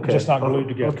 just just not glued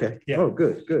together. Okay. Yeah. Oh,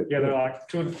 good. Yeah, they're like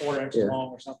 2 1/4 inches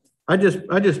long or something. I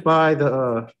just buy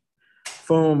the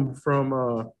foam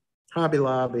from Hobby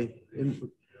Lobby.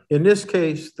 In this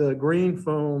case, the green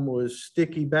foam was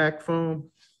sticky back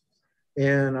foam,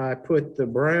 and I put the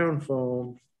brown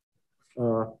foam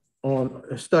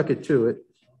stuck it to it,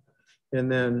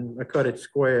 and then I cut it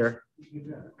square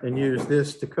and used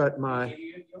this to cut my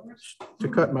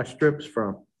strips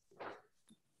from.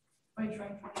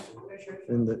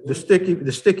 And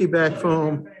the sticky back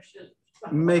foam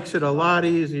makes it a lot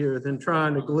easier than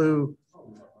trying to glue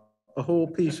a whole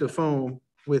piece of foam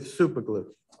with super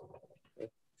glue.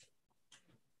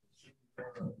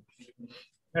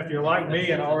 If you're like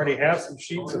me and already have some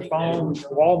sheets of foam,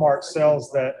 Walmart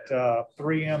sells that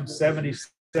 3M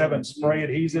 77 spray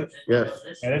adhesive. Yes.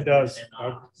 And it does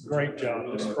a great job.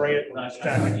 Just spray it and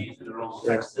stack it.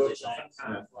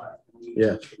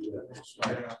 Yeah.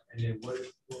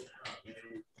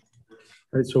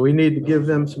 All right, so we need to give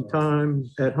them some time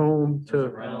at home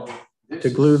to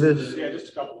glue this. Yeah,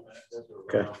 just a couple of minutes.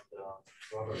 Okay.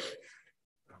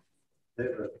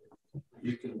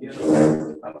 You can get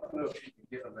them, I don't know if you can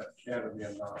get them at Academy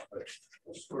or not, but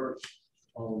the skirts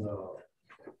on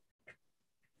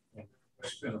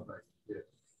spinnerbait. Yeah.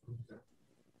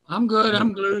 I'm good.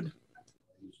 I'm glued.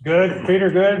 Good.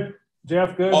 Peter, good.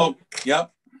 Jeff, good. Oh,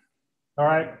 yep. All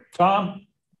right. Tom?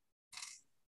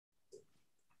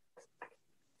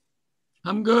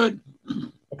 I'm good.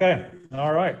 Okay.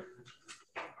 All right.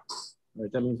 All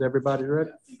right, that means everybody's ready?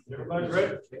 Everybody's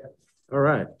ready? All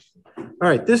right. All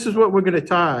right, this is what we're going to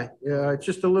tie. It's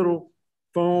just a little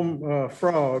foam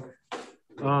frog.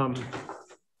 I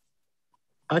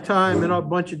tie them in a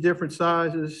bunch of different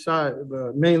sizes,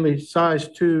 mainly size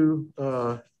 2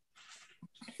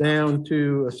 down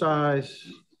to a size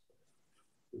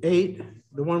 8.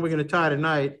 The one we're going to tie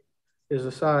tonight is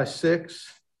a size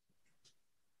 6.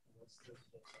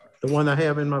 The one I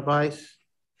have in my vise.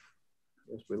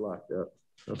 Yes, we locked up.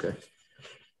 Okay.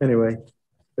 Anyway,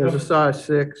 there's a size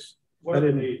 6. What do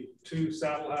you need? 2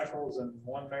 saddle hackles and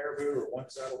 1 marabou, or 1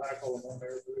 saddle hackle and 1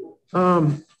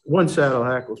 marabou? 1 saddle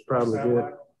hackle is probably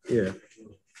good. Yeah.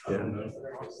 Yeah.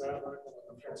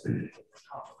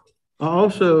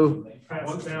 Also,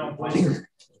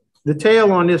 the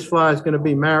tail on this fly is going to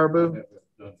be marabou.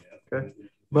 Okay.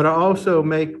 But I also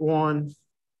make one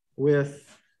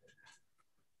with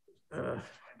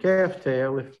calf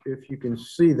tail, if you can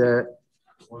see that,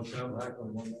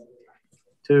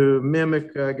 to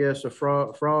mimic, I guess, a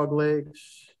frog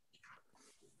legs.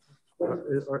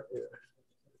 Are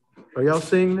y'all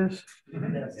seeing this?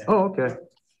 Oh, okay.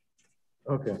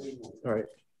 Okay, all right.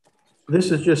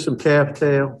 This is just some calf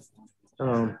tail.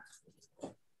 And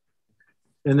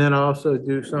then I also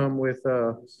do some with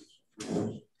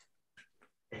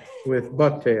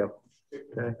bucktail.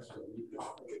 Okay.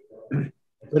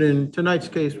 But in tonight's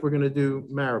case, we're going to do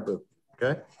marabou.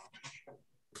 Okay.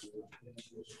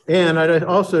 And I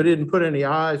also didn't put any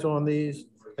eyes on these.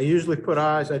 I usually put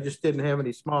eyes. I just didn't have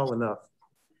any small enough.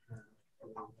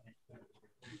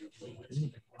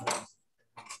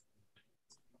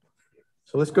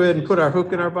 So let's go ahead and put our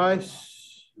hook in our vise.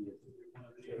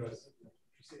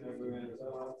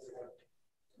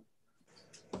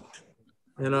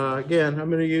 And again, I'm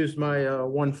going to use my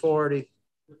 140,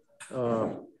 my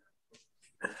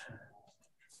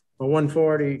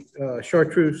 140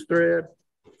 chartreuse thread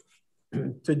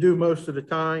to do most of the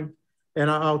time.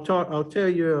 And I'll tell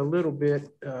you a little bit.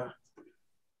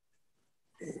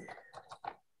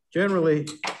 Generally,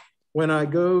 when I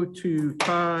go to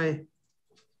tie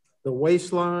the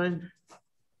waistline,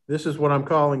 this is what I'm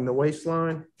calling the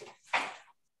waistline.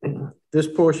 This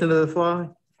portion of the fly,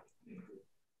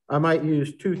 I might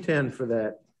use 210 for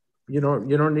that. You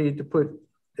don't need to put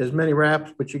as many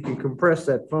wraps, but you can compress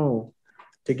that foam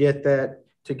to get that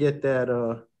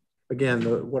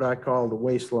again, what I call the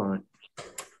waistline.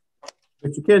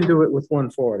 But you can do it with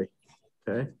 140.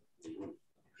 Okay.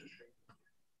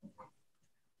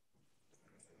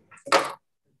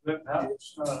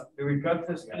 Do we cut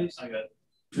this piece?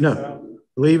 No,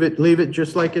 leave it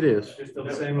just like it is. Just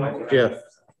the same like Yeah,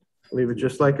 leave it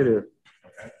just like it is.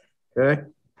 Okay.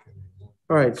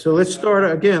 All right, so let's start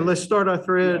again. Let's start our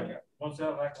thread.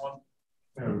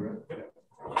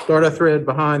 Start our thread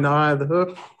behind the eye of the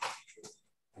hook.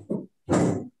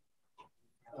 All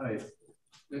right,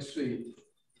 let's see.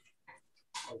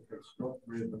 Okay, start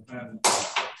thread behind.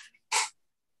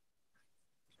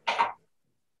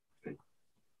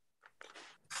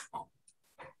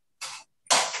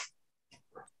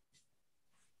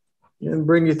 And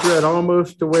bring your thread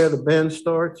almost to where the bend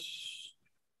starts.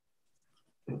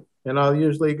 And I'll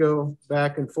usually go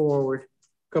back and forward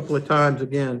a couple of times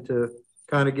again to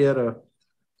kind of get a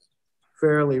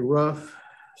fairly rough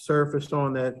surface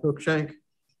on that hook shank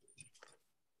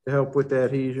to help with the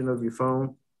adhesion of your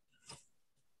foam.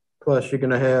 Plus, you're going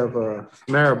to have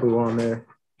marabou on there,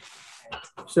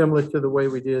 similar to the way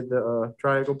we did the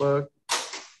triangle bug.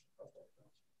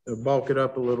 It'll bulk it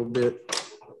up a little bit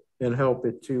and help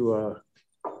it to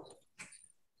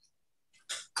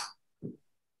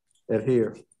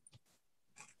adhere.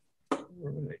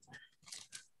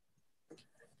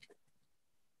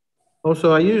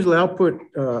 Also, I'll put,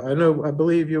 I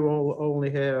believe you will only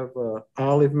have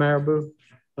olive marabou.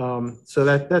 So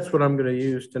that's what I'm going to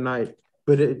use tonight.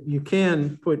 But you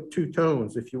can put two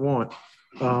tones if you want.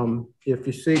 If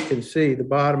you can see the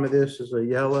bottom of this is a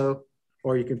yellow,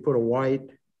 or you can put a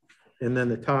white, and then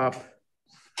the top,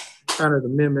 kind of the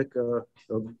mimic of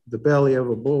the belly of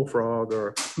a bullfrog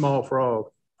or a small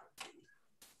frog.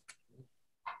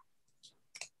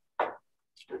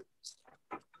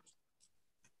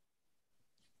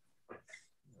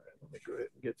 Let me go ahead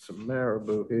and get some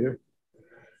marabou here.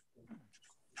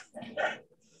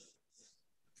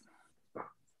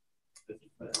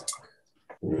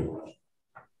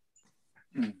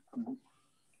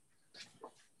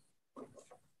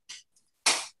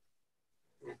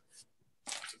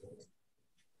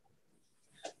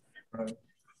 Right.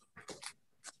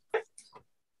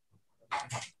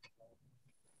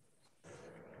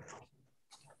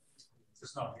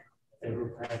 It's not.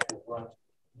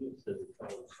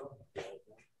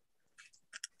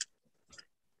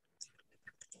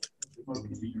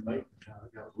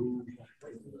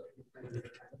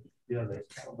 Yeah, they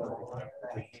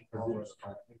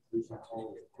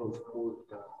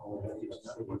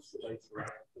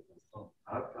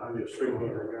I just straight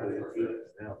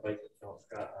now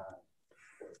sky high.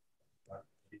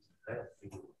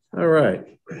 All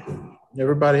right.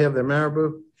 Everybody have their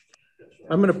marabou?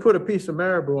 I'm going to put a piece of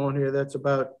marabou on here that's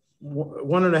about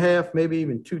 1.5, maybe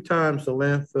even 2 times the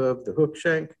length of the hook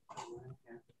shank.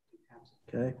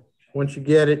 Okay. Once you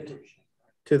get it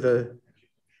to the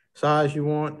size you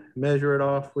want, measure it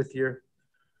off with your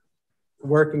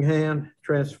working hand,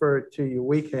 transfer it to your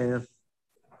weak hand,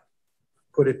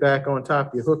 put it back on top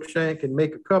of your hook shank, and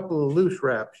make a couple of loose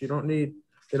wraps. They don't need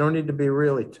to be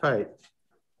really tight.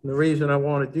 And the reason I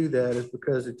want to do that is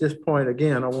because at this point,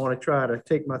 again, I want to try to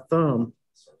take my thumb.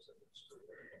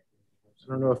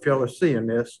 I don't know if y'all are seeing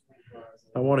this.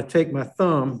 I want to take my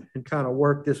thumb and kind of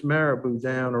work this marabou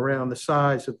down around the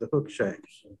sides of the hook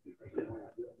shanks.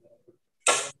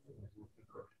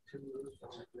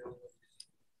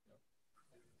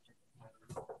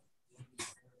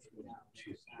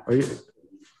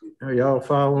 Are y'all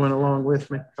following along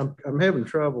with me? I'm having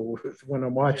trouble with when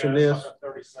I'm watching this. Like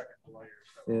a 30-second delay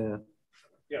or Yeah.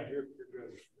 Yeah, you're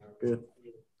Good. good.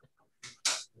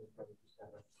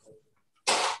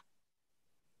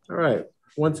 All right.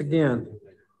 Once again,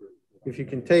 if you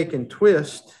can take and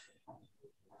twist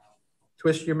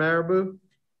your marabou.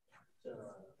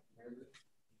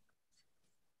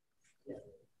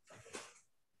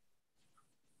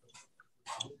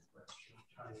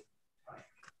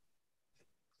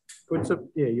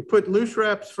 You put loose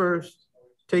wraps first.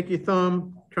 Take your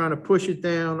thumb, trying to push it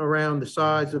down around the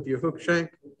sides of your hook shank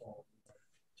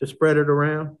to spread it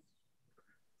around.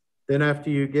 Then after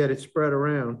you get it spread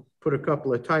around, put a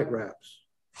couple of tight wraps.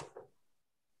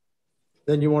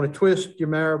 Then you want to twist your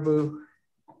marabou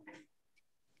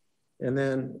and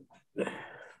then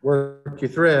work your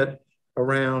thread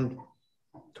around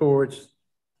towards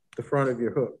the front of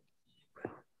your hook.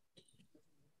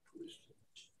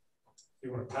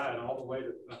 You want to tie it all the way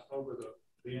to over the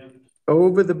bend?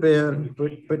 Over the bend,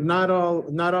 but not all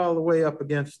the way up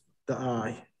against the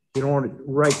eye. You don't want it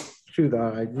right to the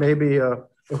eye. Maybe a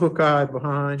hook eye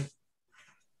behind.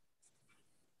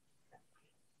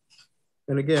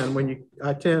 And again, when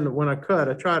I cut,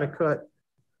 I try to cut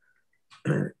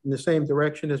in the same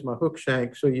direction as my hook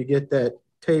shank, so you get that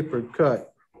tapered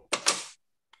cut.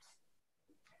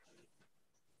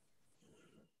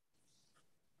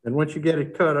 And once you get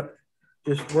it cut,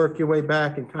 just work your way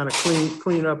back and kind of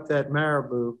clean up that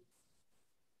marabou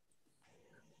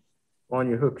on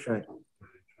your hook shank.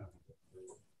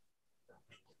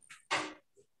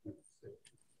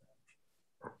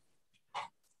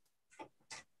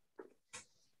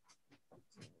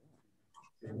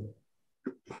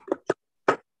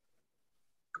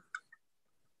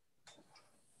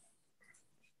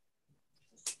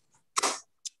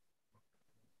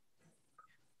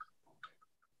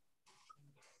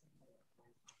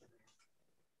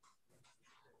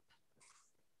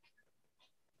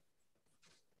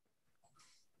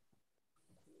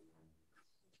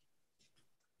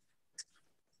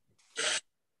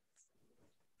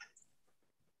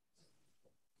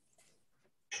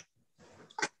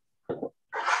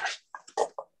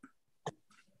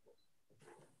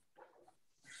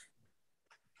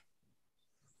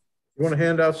 You want to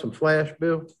hand out some flash,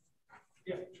 Bill?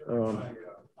 Yeah, sure.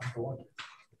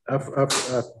 I forgot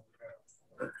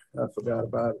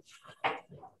about it. I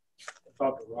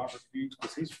talked to Robert Hughes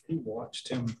because he watched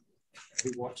him.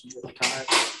 He watched him at the time.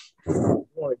 I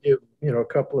want to give a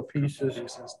couple of pieces.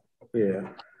 Yeah.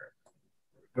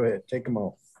 Go ahead, take them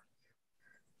off.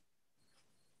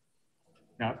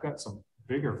 Now I've got some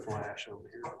bigger flash over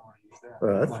here. I want to use that.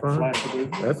 Well, that's like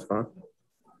fine. That's fine.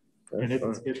 And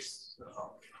it's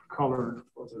colored.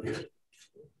 What's it?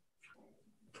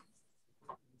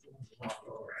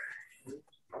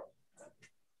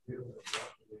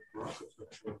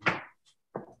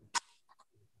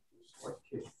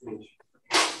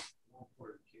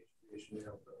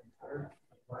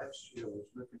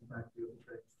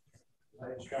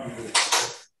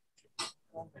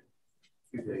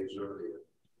 Few days earlier.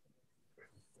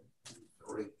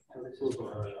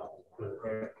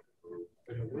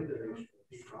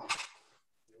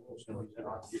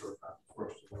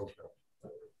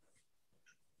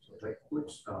 So they quit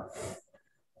stock.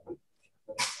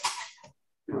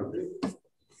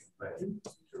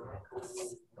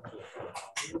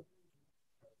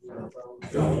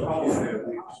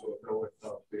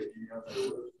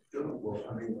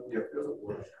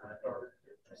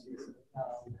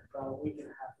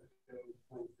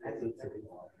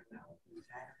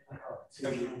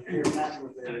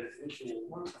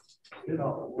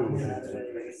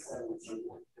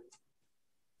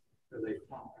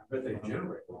 But they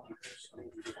generate.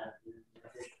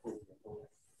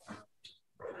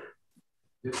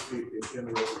 This week they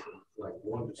generated like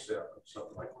 1 to 7,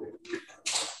 something like that.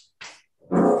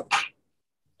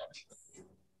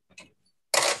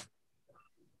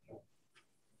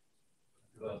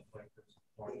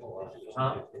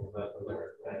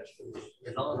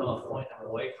 As long as I'm a point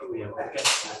away from you,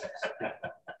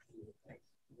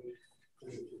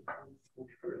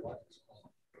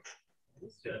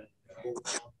 good.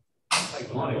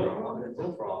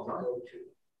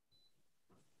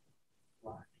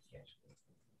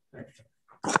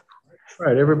 All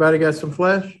right, everybody got some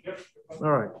flash?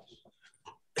 All right.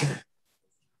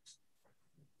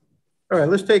 All right,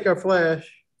 let's take our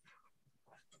flash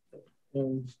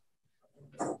and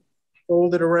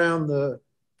fold it around the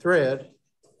thread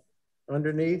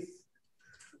underneath.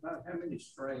 About how many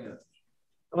strands?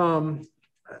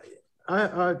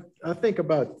 I think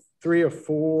about 3 or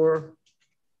 4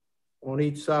 on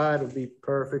each side would be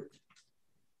perfect.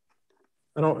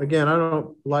 I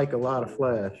don't like a lot of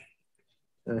flash.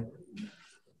 Okay.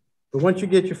 But once you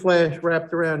get your flash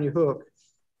wrapped around your hook,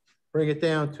 bring it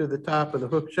down to the top of the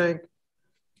hook shank.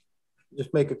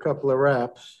 Just make a couple of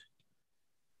wraps.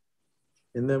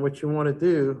 And then what you want to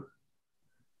do,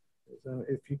 is,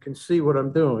 if you can see what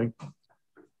I'm doing,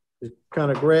 is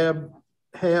kind of grab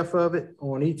half of it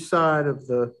on each side of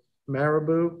the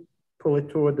marabou, pull it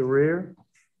toward the rear,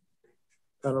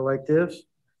 kind of like this.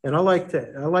 And I like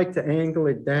to angle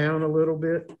it down a little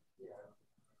bit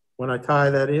when I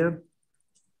tie that in.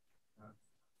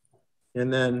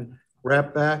 And then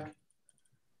wrap back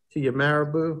to your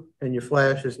marabou, and your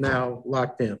flash is now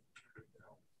locked in.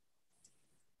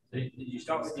 Did you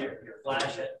start with your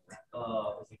flash at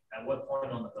what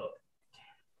point on the hook?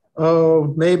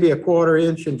 Oh, maybe a 1/4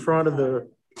 inch in front of the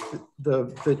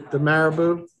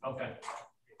marabou. Okay.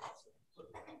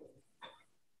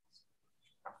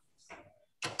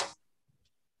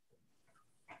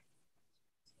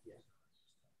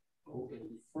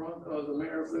 In front of the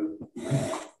marabou.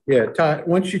 Yeah,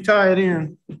 once you tie it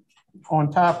in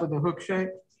on top of the hook shank,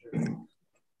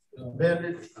 bend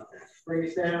it, bring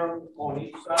it down on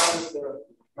each side of the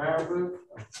marabou.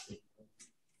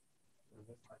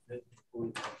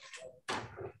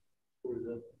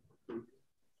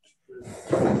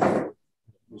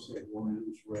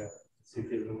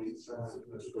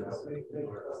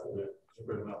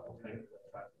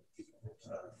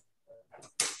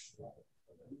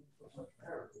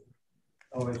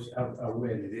 Oh, I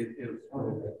read it. It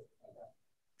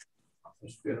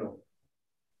was spit on.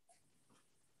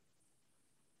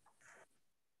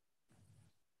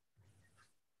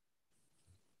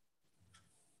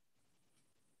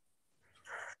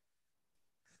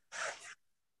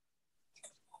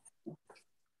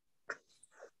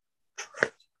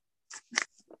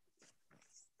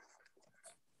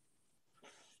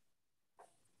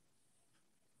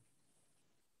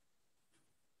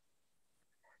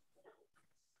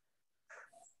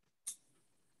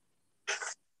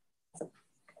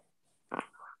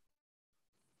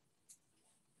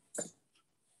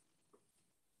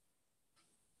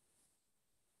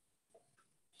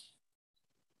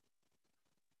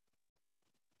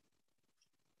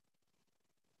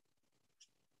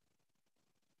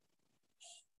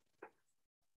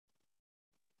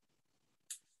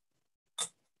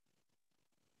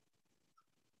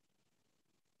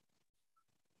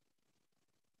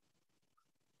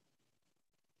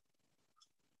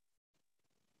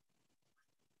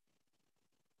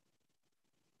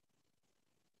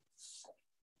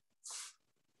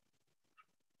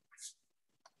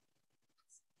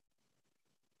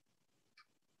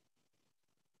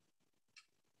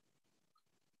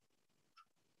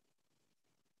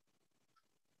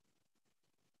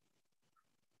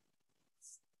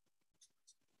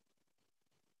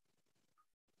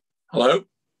 Hello?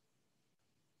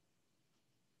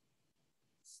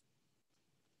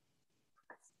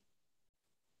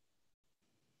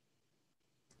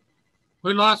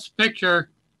 We lost the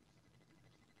picture.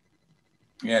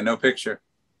 Yeah, no picture.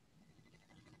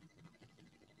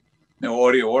 No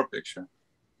audio or picture.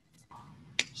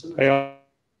 Hey,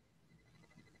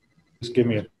 just give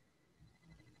me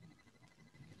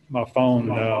my phone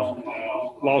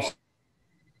lost.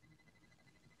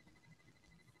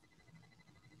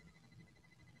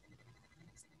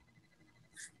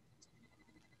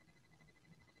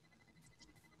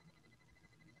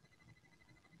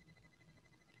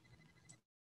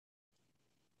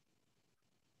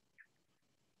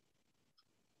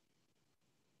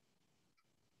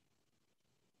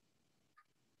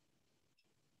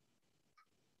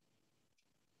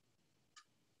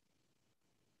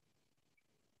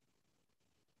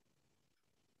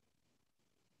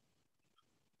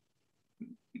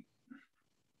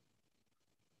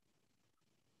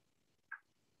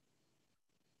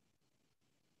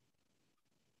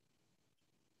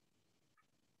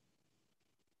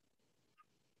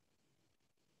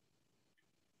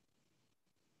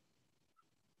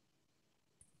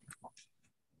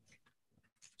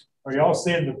 Are y'all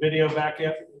seeing the video back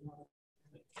yet?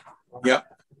 Yep.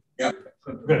 Yep.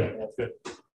 Good. Good.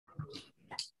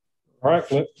 All right,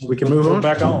 Flip. We can move on.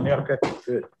 Back on. Yeah. Okay.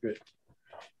 Good. Good.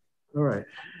 All right.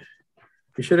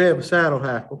 You should have a saddle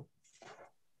hackle.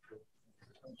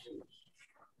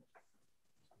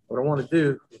 What I want to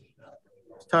do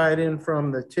is tie it in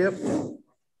from the tip.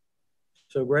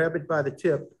 So grab it by the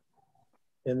tip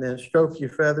and then stroke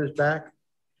your feathers back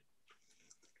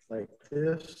like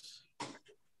this.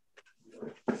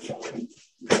 I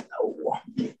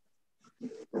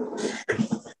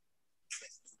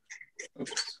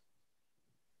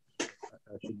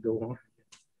should go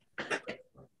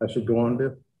on.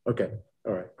 Bill. Okay. All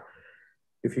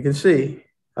if you can see,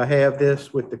 I have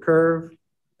this with the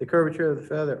curvature of the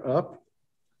feather up.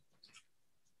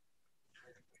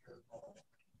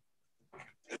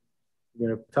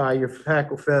 You're going to tie your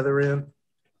hackle feather in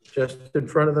just in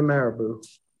front of the marabou.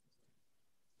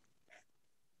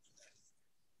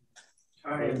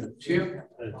 Tie in the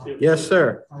tip. Yes,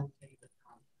 sir.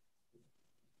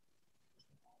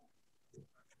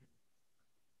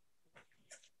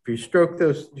 If you stroke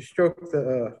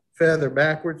the feather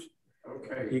backwards,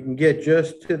 okay, you can get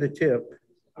just to the tip.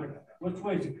 Which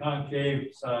way is the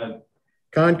concave side?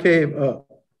 Concave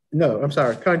up. No, I'm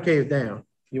sorry, concave down.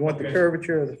 You want the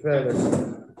curvature of the feather.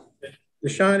 The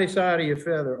shiny side of your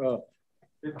feather up.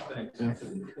 Yeah.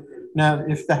 Now,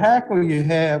 if the hackle you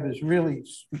have is really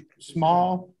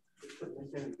small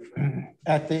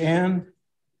at the end,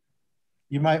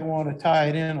 you might want to tie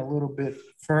it in a little bit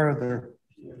further.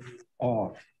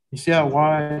 You see how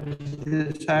wide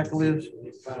this hackle is?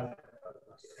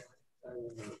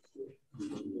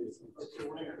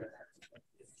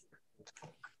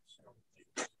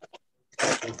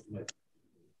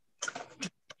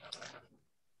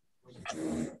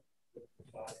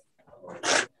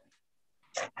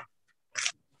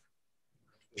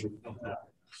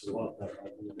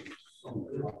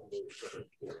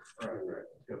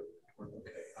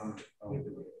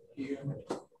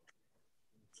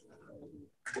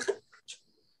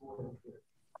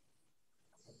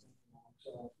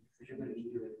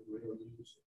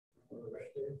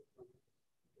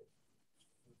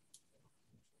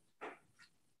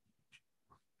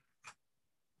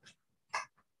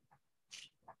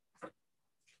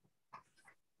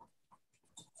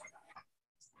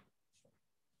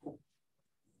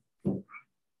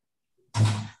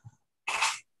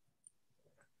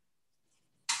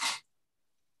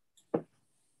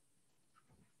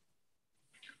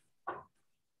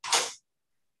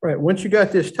 Right, once you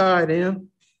got this tied in,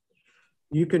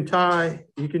 you can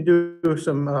do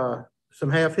some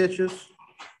half hitches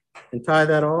and tie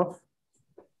that off.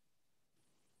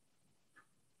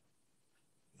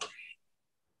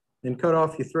 And cut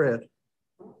off your thread.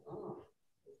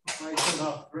 Because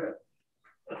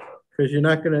you're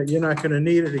not gonna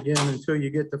need it again until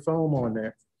you get the foam on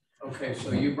there. Okay,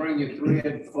 so you bring your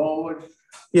thread forward.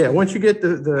 Yeah, once you get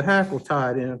the hackle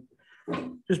tied in,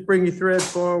 just bring your thread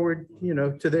forward,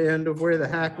 to the end of where the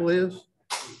hackle is.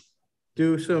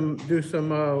 Do some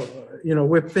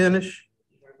whip finish,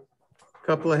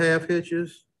 couple of half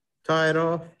hitches, tie it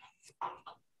off.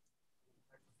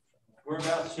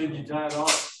 Whereabouts should you tie it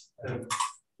off?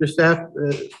 Just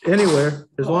anywhere,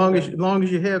 as long as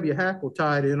you have your hackle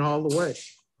tied in all the way.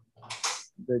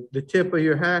 The tip of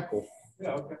your hackle.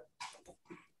 Yeah, okay.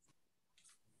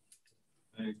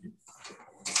 Thank you.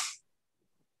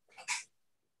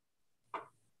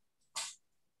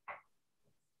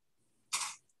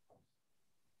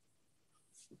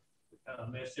 Kind of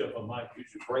mess you up. I might use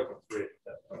your breaking thread.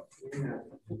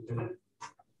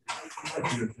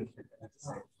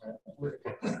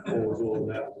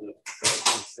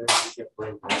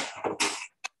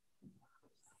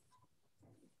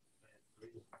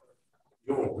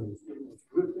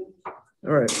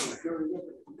 All right.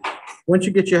 Once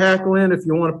you get your hackle in, if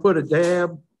you want to put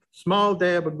a small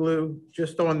dab of glue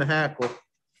just on the hackle,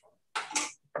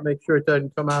 make sure it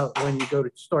doesn't come out when you go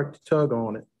to start to tug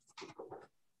on it.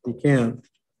 You can.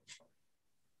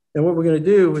 And what we're going to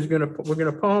do is we're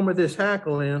going to palmer this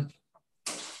hackle in,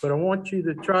 but I want you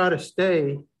to try to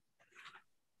stay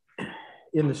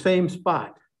in the same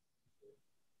spot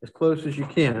as close as you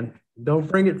can. Don't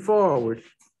bring it forward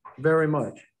very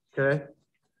much, okay?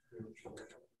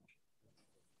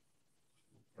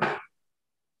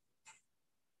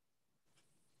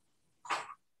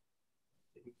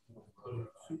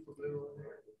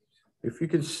 If you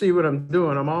can see what I'm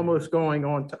doing, I'm almost going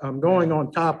on. I'm going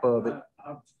on top of it.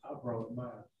 I broke mine.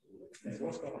 I'm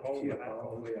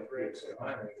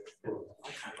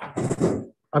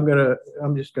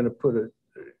just gonna put it.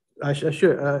 I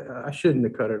shouldn't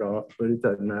have cut it off, but it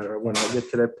doesn't matter. When I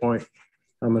get to that point,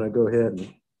 I'm gonna go ahead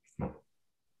and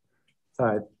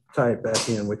tie it back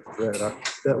in with the thread.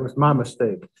 That was my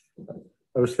mistake.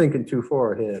 I was thinking too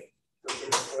far ahead.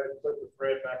 Put the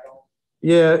thread back on.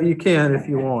 Yeah, you can if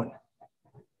you want.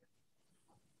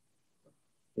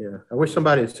 Yeah, I wish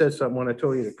somebody had said something when I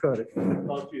told you to cut it. I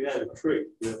thought you had a trick.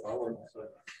 Yeah, I wouldn't say.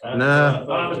 Nah.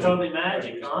 Well, it was totally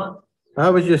magic, huh? I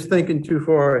was just thinking too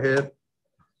far ahead.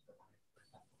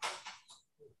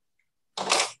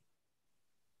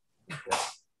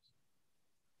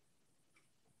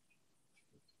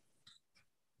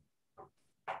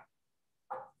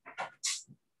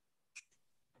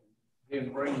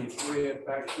 Then bring your thread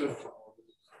back to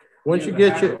once you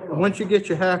get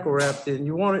your hackle wrapped in,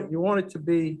 you want it to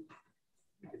be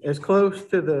as close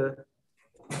to the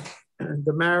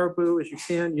marabou as you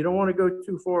can. You don't want to go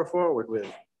too far forward with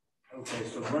it. Okay,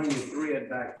 so bring your thread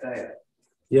back there.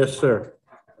 Yes, sir.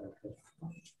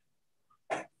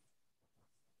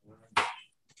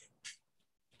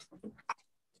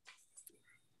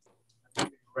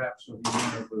 Wraps of your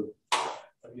marabou,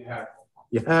 of your hackle.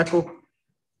 Your hackle.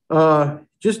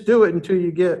 Just do it until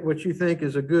you get what you think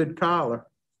is a good collar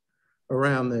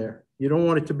around there. You don't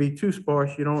want it to be too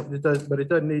sparse. But it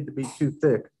doesn't need to be too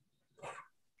thick.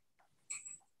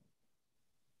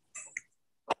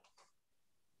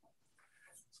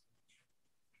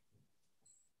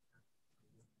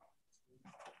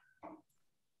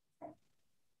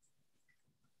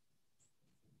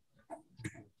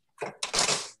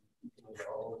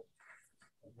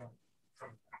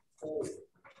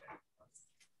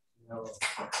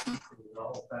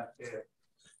 All back there.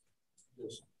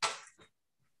 Just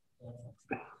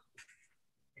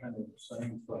kind of the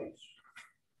same place.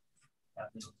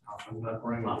 I'm not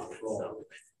bringing it forward.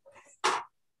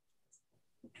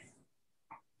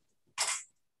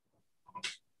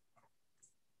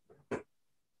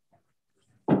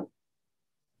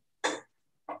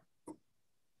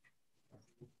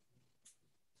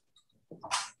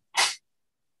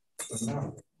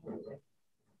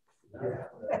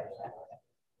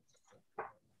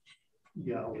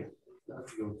 Yeah.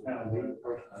 That's your town.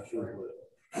 I should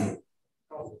have.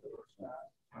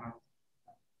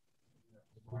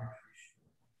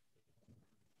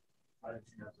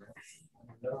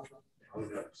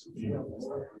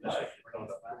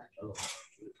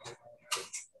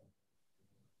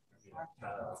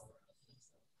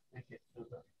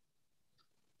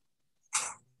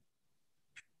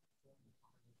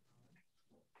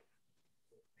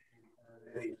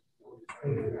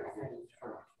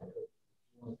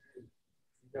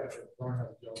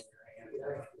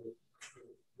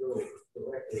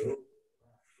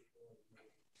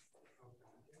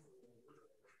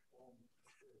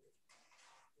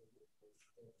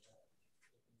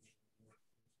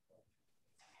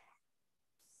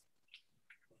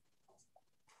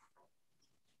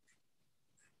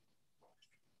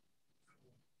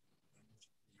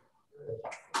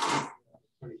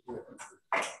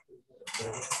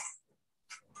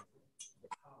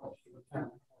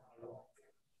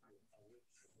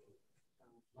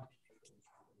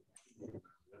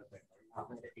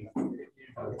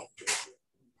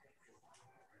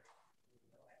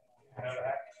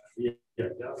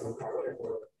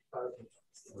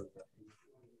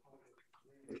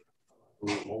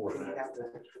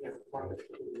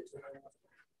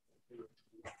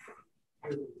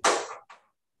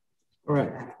 All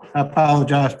right. I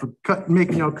apologize for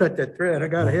making y'all cut that thread. I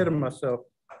got ahead of myself.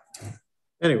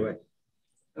 Anyway.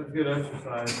 That's good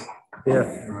exercise.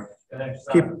 Yeah.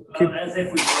 Keep as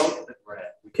if we broke the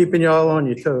thread. Keeping y'all on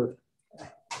your toes.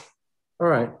 All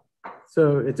right.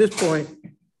 So at this point,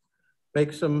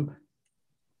 make some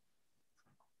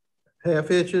half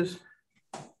hitches,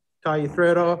 tie your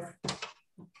thread off.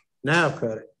 Now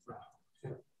cut it.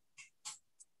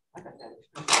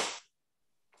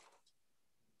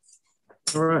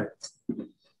 All right.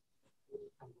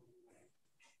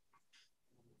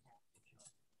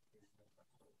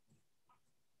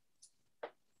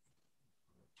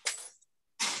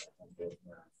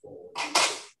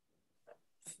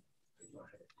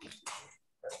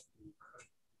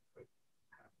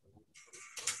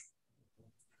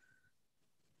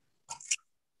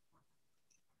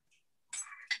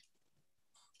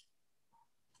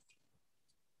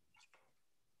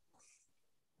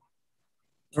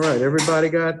 All right, everybody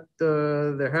got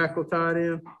their hackle tied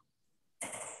in?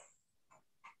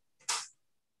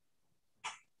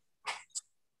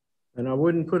 And I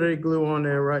wouldn't put any glue on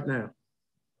there right now.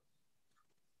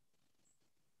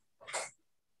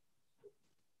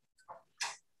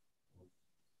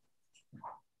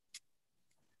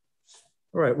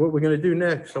 All right, what we're going to do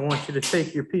next, I want you to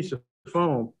take your piece of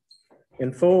foam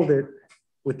and fold it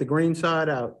with the green side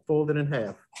out, fold it in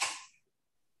half.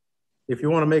 If you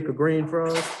want to make a green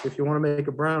frog, if you want to make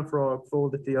a brown frog,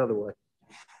 fold it the other way.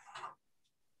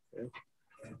 Okay.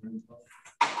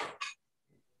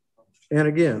 And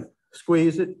again,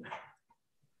 squeeze it.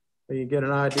 So you get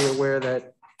an idea where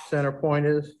that center point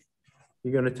is.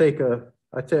 You're going to take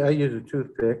I use a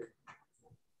toothpick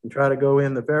and try to go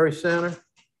in the very center, as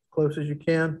close as you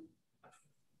can.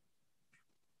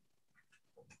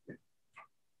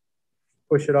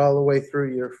 Push it all the way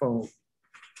through your foam.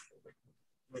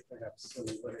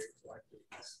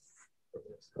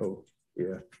 Oh,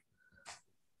 yeah.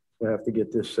 We'll have to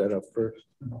get this set up first.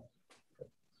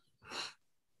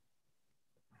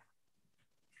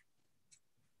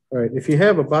 All right, if you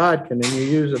have a bodkin and you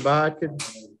use a bodkin,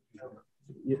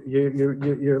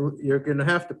 you're going to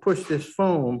have to push this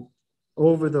foam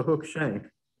over the hook shank.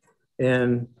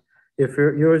 And if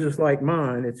yours is like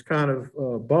mine, it's kind of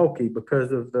bulky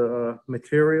because of the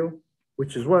material,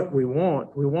 which is what we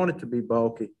want. We want it to be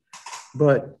bulky,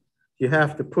 but you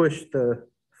have to push the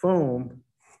foam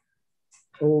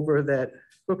over that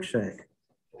hook shank.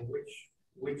 Which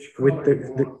With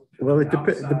well, it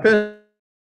depends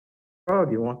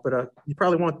what you want, but you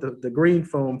probably want the green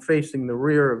foam facing the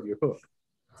rear of your hook.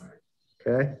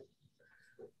 Okay.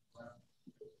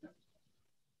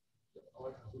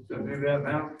 So do that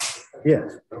now?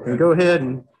 Yes, and go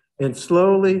ahead and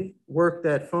slowly work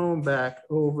that foam back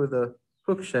over the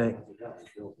hook shank.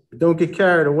 But don't get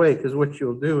carried away, because what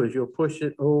you'll do is you'll push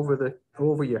it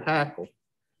over your hackle.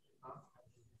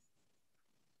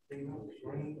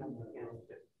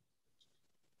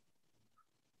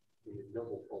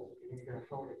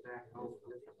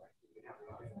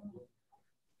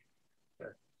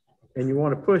 And you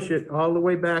want to push it all the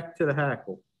way back to the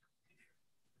hackle.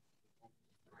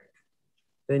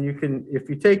 Then you can, if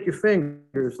you take your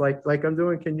fingers like I'm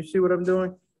doing, can you see what I'm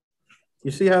doing?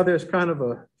 You see how there's kind of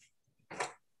a,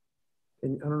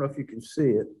 and I don't know if you can see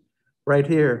it, right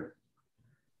here,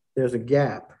 there's a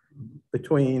gap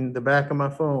between the back of my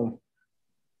foam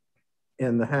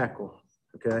and the hackle,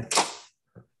 okay?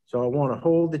 So I want to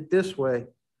hold it this way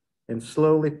and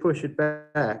slowly push it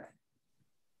back.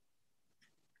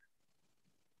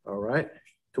 All right,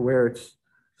 to where it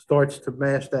starts to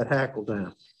mash that hackle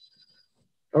down.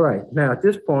 All right, now at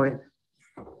this point,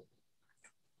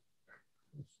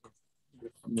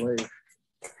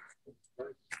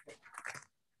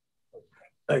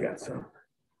 I got some.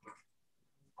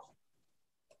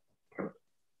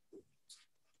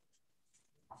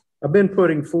 I've been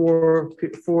putting four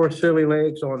silly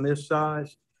legs on this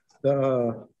size.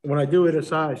 When I do it a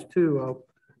size 2, I'll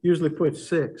usually put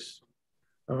 6.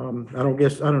 I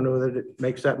don't know that it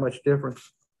makes that much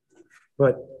difference,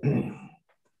 but I'm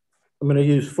going to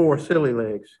use 4 silly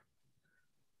legs.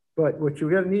 But what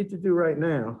you're going to need to do right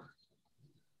now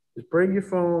is bring your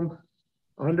foam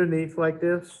underneath like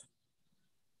this.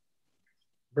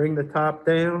 Bring the top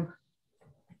down.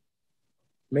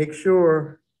 Make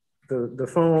sure the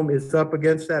foam is up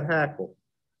against that hackle,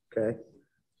 okay?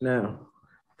 Now,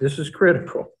 this is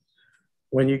critical.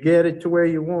 When you get it to where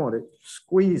you want it,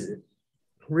 squeeze it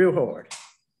real hard.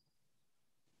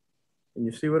 And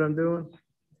you see what I'm doing?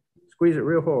 Squeeze it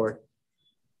real hard.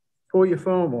 Pull your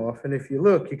foam off, and if you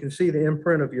look, you can see the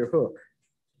imprint of your hook.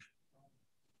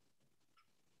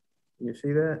 You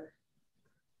see that?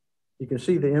 You can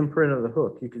see the imprint of the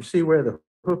hook. You can see where the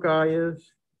hook eye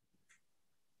is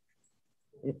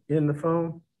in the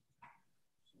foam.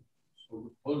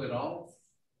 So pull it off?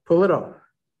 Pull it off.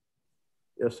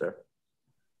 Yes, sir.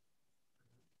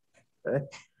 Okay.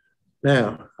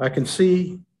 Now, I can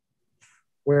see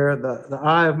where the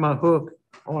eye of my hook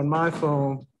on my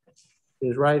foam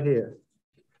is right here.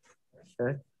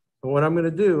 Okay. And what I'm going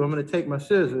to do, I'm going to take my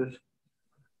scissors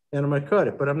and I'm going to cut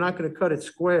it, but I'm not going to cut it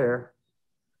square.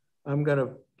 I'm going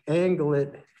to angle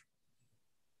it,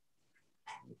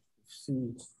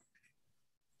 see,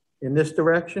 in this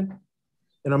direction,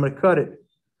 and I'm going to cut it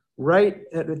right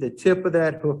at the tip of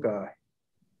that hook eye,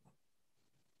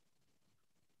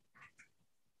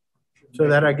 so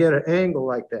that I get an angle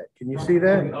like that. Can you see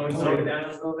that? Oh, slow it down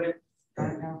just a little bit.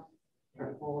 Turn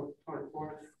forward,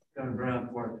 turn around,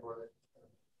 forward.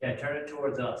 Yeah, turn it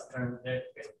towards us. Turn it,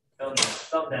 thumb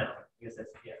down. I guess that's,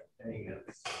 yeah, there you go.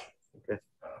 Okay.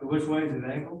 Which way is it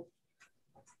angled?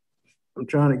 I'm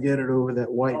trying to get it over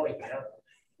that white. Oh, yeah.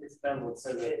 It's done with,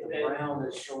 so that the brown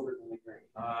is shorter than the green.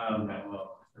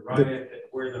 Well, right at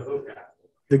where the hook at.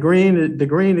 The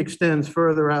green extends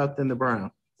further out than the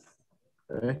brown.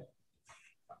 Okay.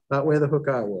 Not where the hook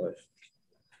eye was.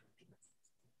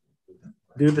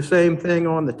 Do the same thing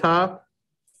on the top.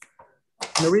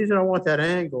 And the reason I want that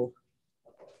angle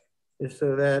is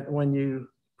so that when you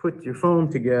put your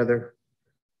foam together,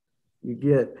 you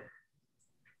get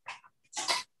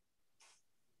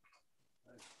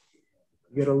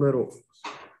a little,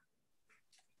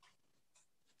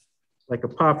 like a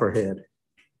popper head.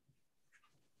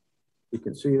 You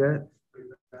can see that?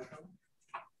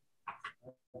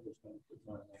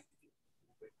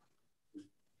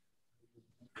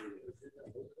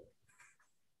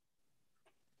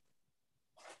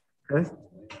 Okay.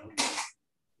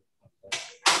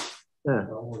 Yeah.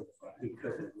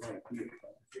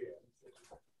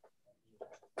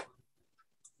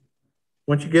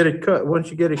 Once you get it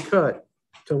cut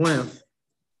to length,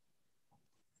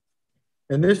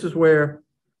 and this is where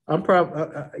I'm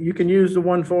probably, you can use the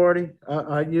 140.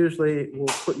 I usually will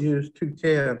use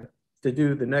 210 to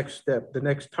do the next step, the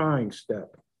next tying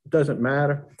step. It doesn't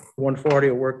matter. 140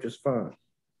 will work just fine.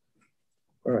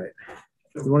 All right.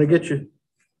 You want to get your.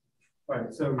 All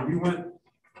right. So you went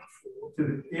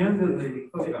to the end of the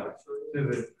hook eye, to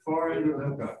the far end of the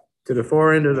hook eye. To the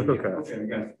far end of the hook eye. Okay, I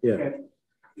got it. Yeah. Okay.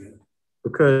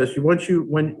 Because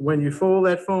when you fold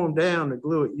that foam down to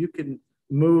glue it, you can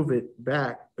move it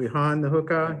back behind the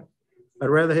hook eye. I'd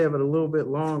rather have it a little bit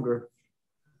longer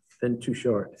than too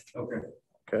short. Okay.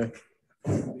 Okay.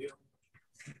 Put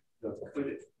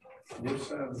it this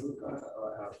side of the hook eye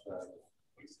or outside?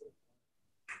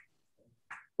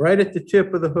 Right at the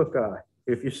tip of the hook eye.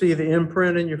 If you see the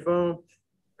imprint in your foam,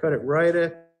 cut it right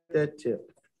at that tip.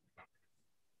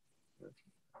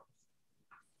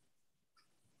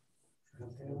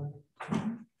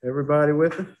 Everybody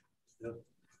with us? Yep.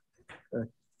 Okay.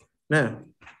 Now,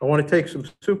 I want to take some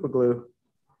super glue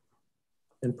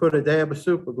and put a dab of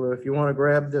super glue. If you want to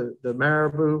grab the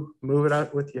marabou, move it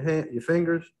out with your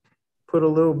fingers, put a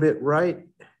little bit right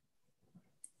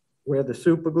where the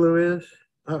super glue is.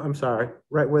 I'm sorry,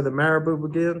 right where the marabou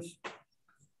begins.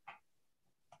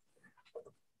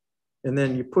 And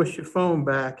then you push your foam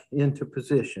back into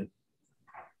position.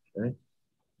 Okay.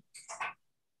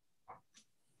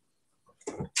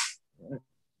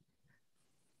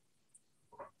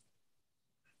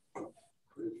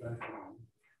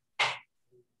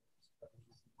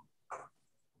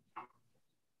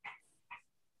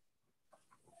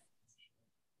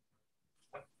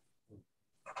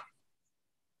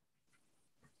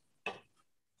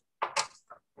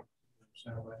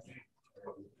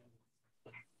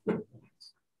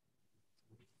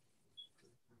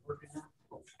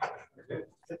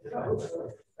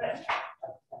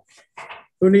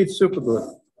 Who needs super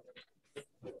glue?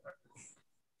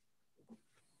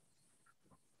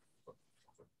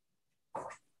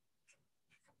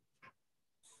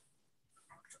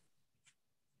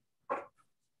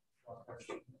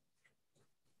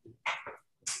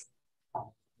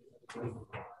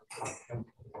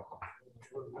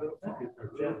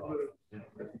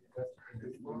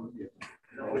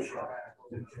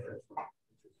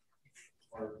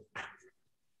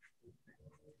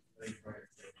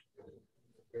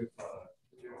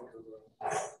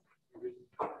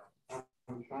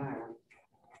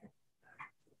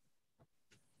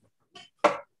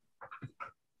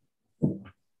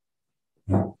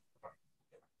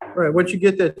 All right, once you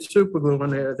get that super glue in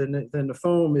there, then the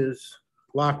foam is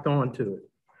locked onto it.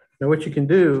 Now what you can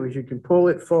do is you can pull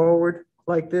it forward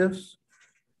like this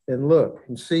and look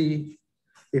and see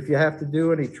if you have to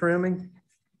do any trimming,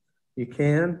 you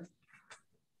can,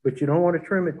 but you don't want to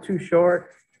trim it too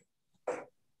short. In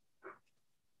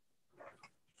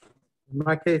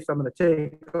my case, I'm going to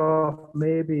take off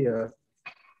maybe a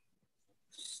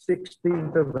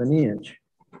 1/16 of an inch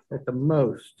at the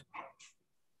most.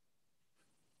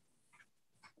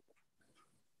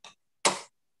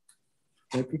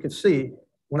 And if you can see,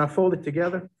 when I fold it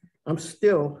together, I am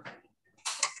still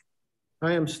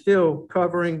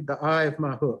covering the eye of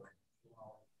my hook.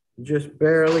 Just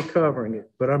barely covering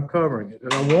it, but I'm covering it.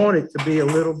 And I want it to be a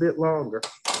little bit longer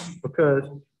because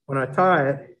when I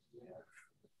tie it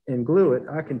and glue it,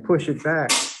 I can push it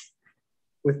back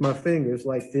with my fingers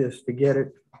like this to get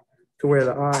it to where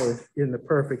the eye is in the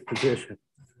perfect position.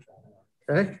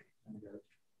 Okay?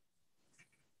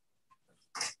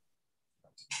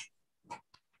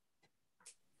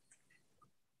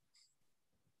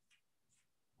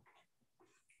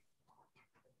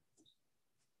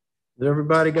 Has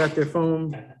everybody got their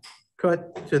foam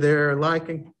cut to their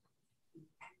liking?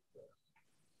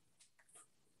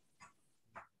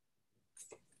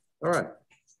 All right.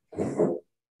 Now,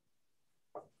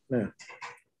 I'm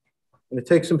going to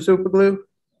take some super glue.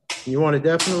 You want to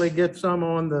definitely get some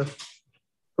on the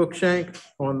hook shank,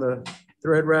 on the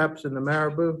thread wraps and the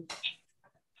marabou.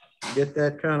 Get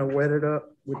that kind of wetted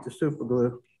up with the super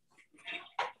glue.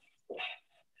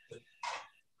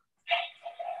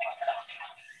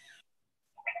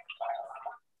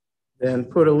 Then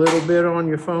put a little bit on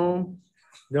your foam.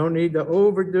 Don't need to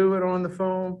overdo it on the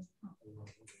foam.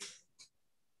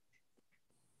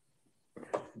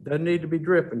 Doesn't need to be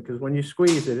dripping because when you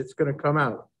squeeze it, it's going to come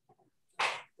out.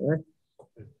 Okay.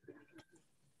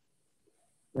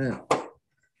 Now,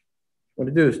 what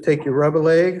to do is take your rubber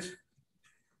legs.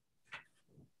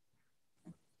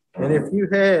 And if you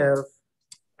have,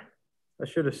 I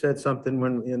should have said something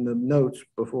when in the notes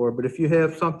before, but if you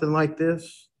have something like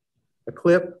this, a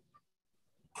clip,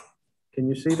 can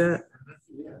you see that?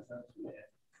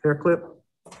 Hair clip?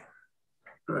 All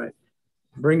right.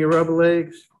 Bring your rubber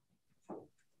legs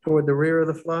toward the rear of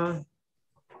the fly.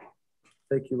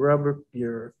 Take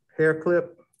your hair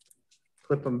clip,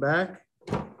 clip them back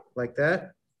like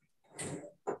that.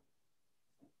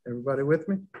 Everybody with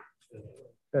me?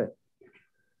 Okay.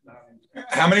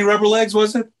 How many rubber legs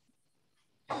was it?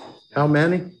 How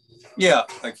many? Yeah,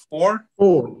 like 4?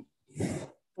 4.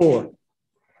 4.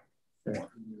 Okay.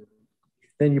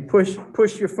 Then you push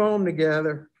your foam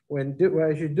together.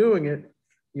 As you're doing it,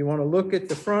 you want to look at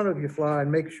the front of your fly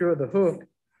and make sure the hook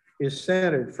is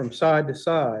centered from side to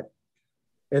side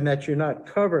and that you're not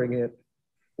covering it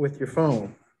with your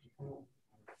foam.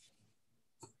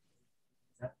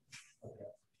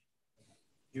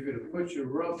 You're gonna put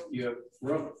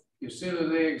your center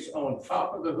legs on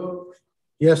top of the hook?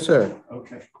 Yes, sir.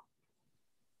 Okay.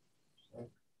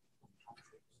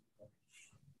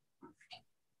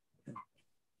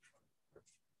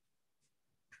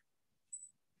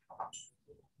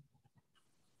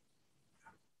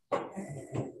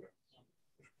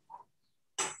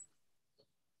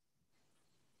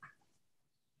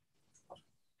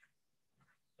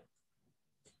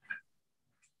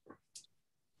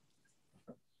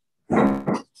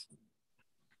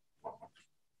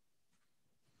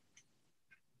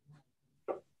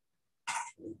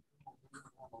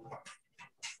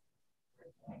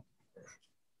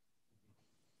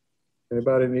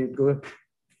 Anybody need glue?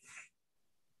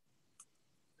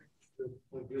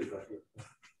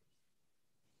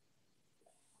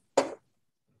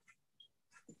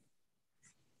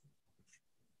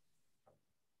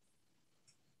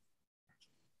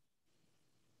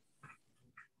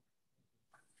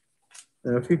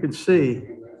 Now, if you can see,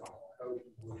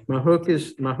 my hook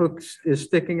is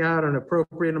sticking out an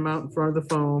appropriate amount in front of the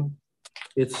foam.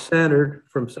 It's centered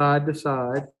from side to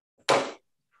side.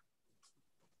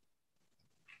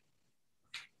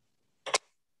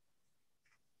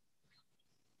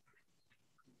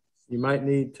 You might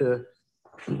need to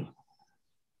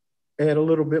add a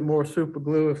little bit more super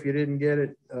glue if you didn't get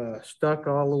it stuck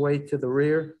all the way to the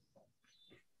rear.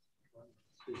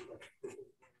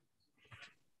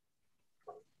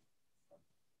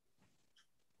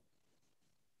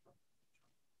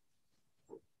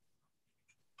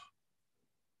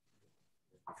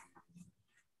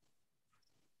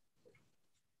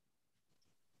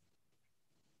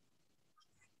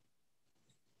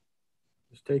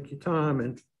 Just take your time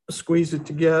and squeeze it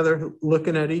together,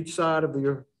 looking at each side of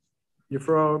your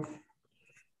frog.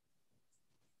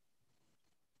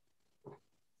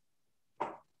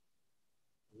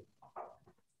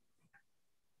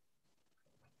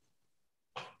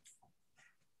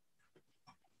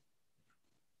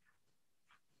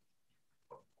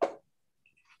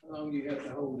 How long do you have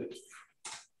to hold it?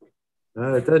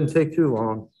 It doesn't take too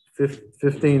long,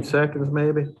 15 seconds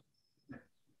maybe.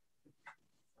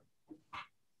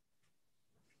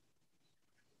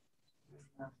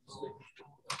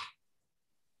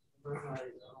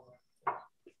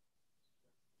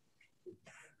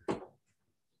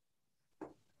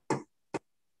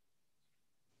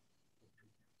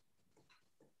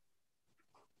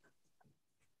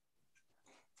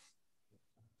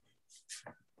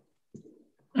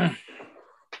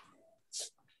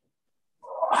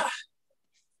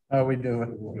 How we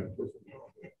doing?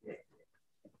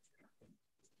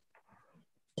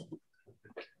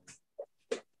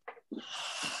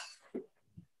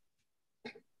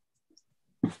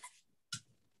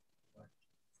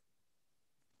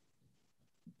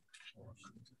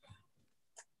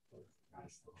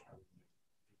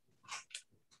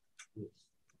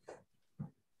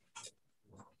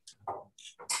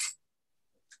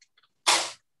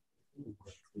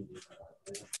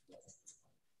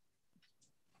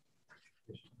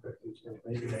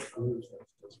 Maybe that glues.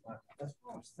 That's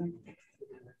what I was thinking.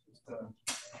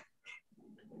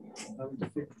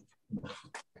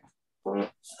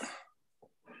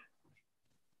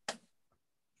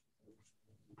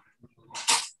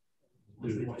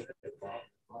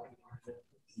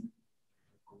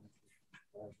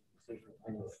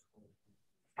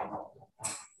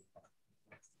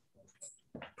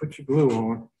 Put your glue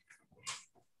on.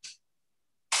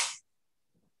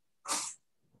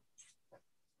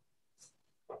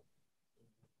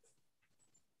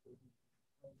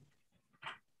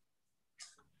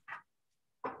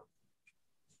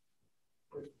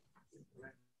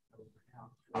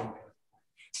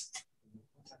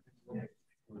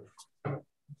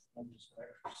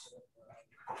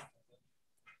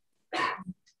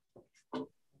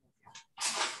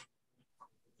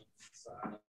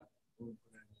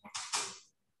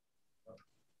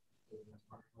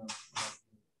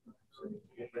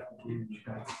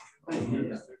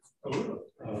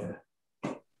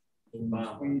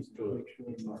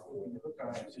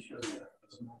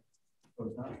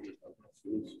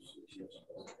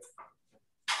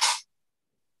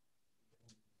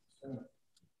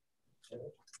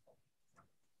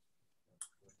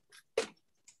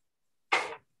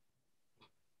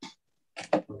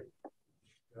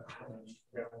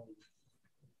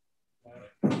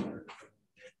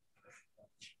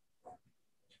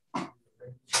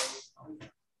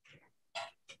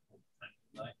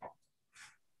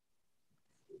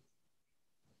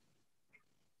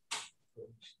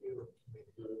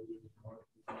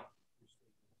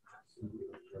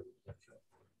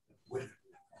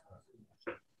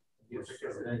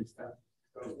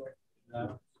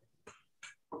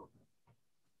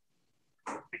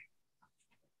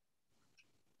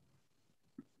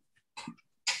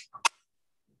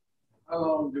 How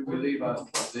long do we leave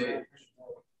out the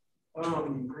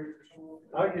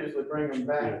I usually bring them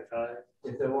back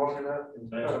if they're long enough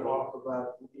and cut them off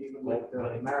about even with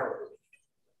the marrow.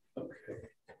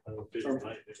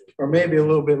 Or maybe a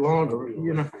little bit longer.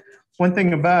 You know, one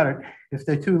thing about it, if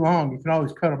they're too long, you can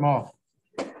always cut them off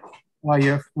when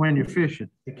you're fishing.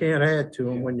 You can't add to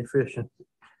them when you're fishing.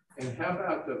 And how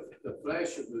about the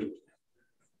flasher boot?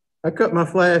 I cut my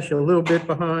flash a little bit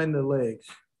behind the legs.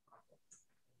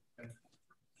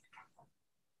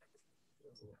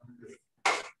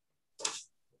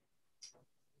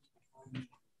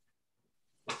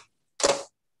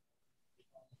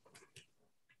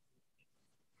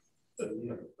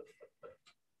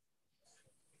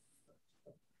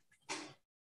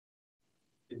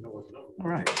 All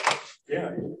right.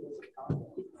 Yeah.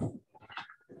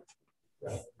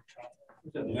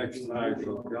 Next time, I'm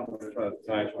gonna try to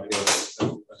tie it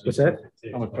together. What's that?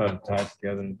 I'm gonna try to tie it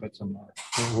together and put some.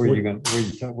 Where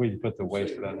you put the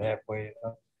waist about halfway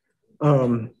up?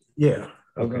 Yeah.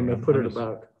 I'm Okay, gonna put it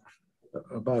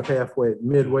about halfway,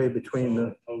 midway between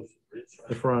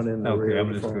the front and the rear. Okay,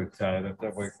 I'm just gonna tie it up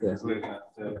that way. Yeah.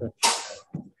 Okay.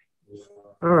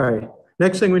 All right.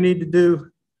 Next thing we need to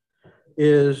do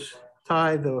is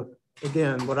tie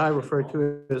again, what I refer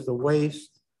to as the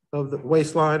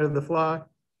waistline of the fly.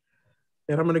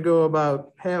 And I'm going to go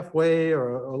about halfway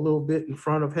or a little bit in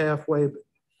front of halfway, but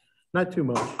not too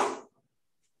much.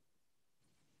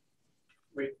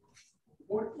 Wait,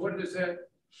 what is that?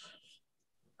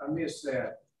 I missed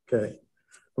that. Okay.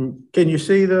 Can you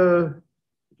see the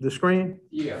screen?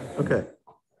 Yeah. Okay.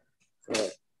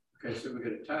 Okay, so we're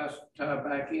gonna tie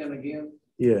back in again?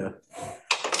 Yeah.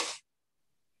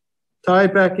 Tie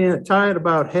it back in, tie it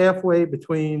about halfway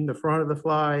between the front of the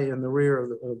fly and the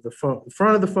rear of the foam,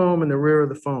 front of the foam and the rear of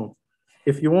the foam.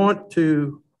 If you want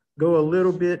to go a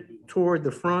little bit toward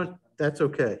the front, that's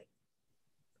okay.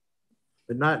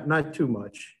 But not too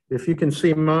much. If you can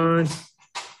see mine,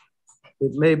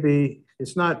 it may be,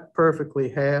 it's not perfectly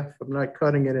half. I'm not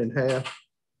cutting it in half.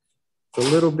 It's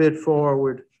a little bit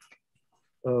forward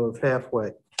of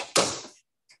halfway.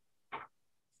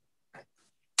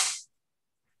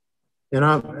 And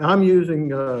I'm using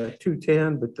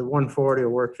 210, but the 140 will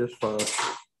work just fine.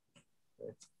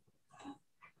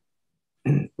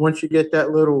 Once you get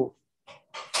that little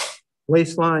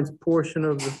waistline portion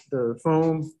of the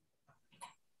foam,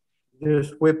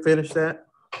 just whip finish that.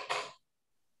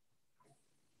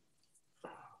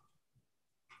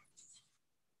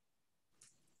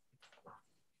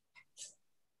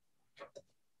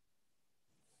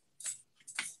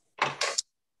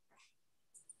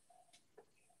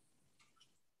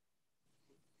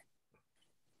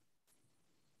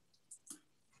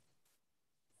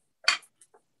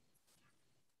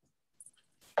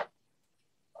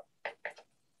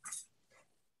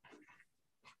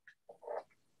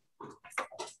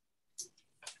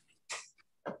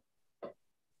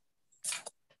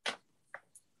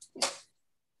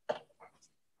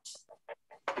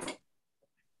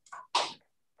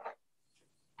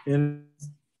 And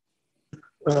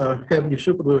have your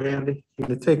super glue handy. You're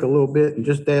going to take a little bit and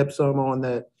just dab some on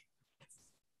the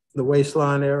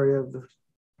waistline area of the.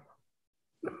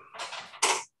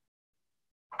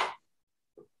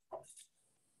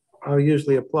 I'll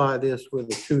usually apply this with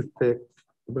a toothpick,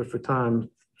 but for time's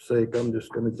sake, I'm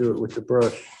just going to do it with the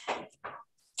brush.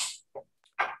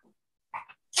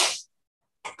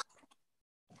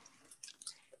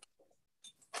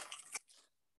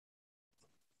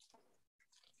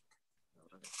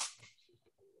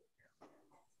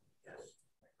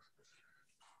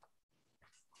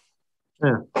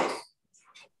 Yeah.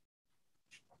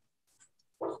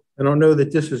 I don't know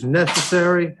that this is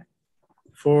necessary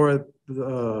for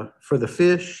the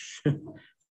fish,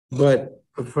 but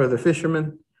for the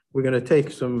fishermen, we're going to take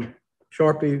some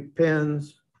Sharpie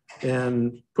pens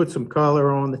and put some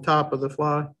color on the top of the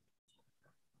fly.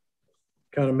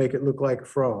 kind of make it look like a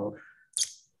frog.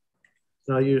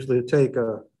 And I usually take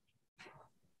a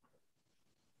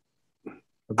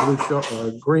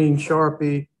green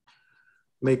Sharpie,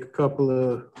 make a couple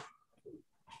of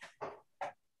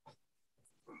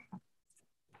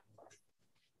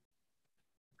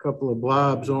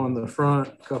blobs on the front,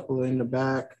 a couple in the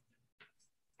back.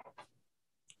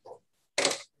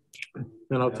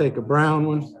 Then I'll take a brown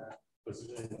one,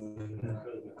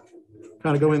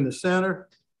 kind of go in the center.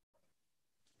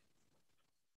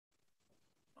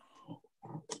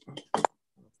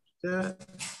 That,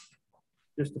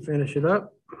 just to finish it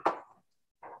up.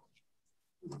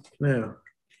 Now,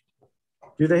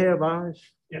 do they have eyes?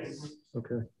 Yes.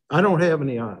 Okay. I don't have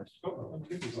any eyes.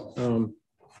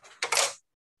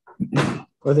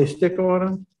 Are they stick on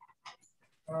them?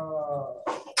 I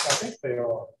think they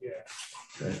are, yeah.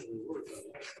 Okay.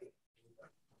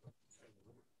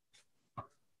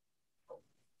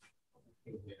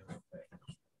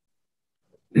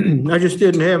 I just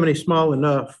didn't have any small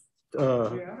enough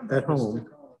at home.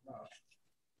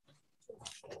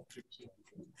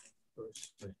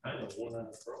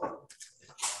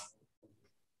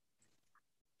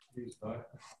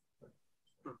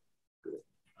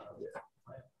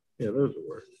 Yeah, those will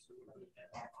work.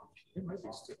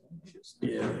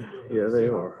 Yeah, they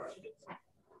are.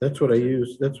 That's what I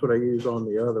use. That's what I use on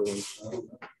the other ones.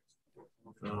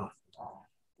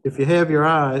 If you have your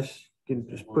eyes, you can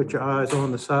just put your eyes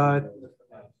on the side.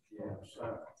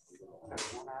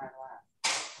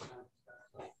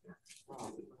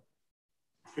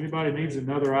 If anybody needs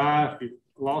another eye, if you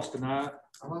lost an eye.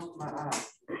 I lost my eye.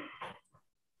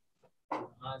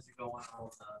 Eyes are going on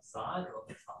the side or on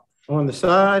the top? On the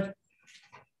side.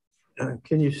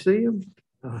 Can you see them?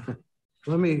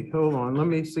 Let me, hold on. Let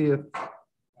me see if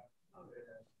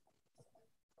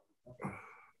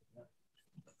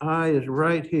eye is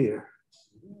right here.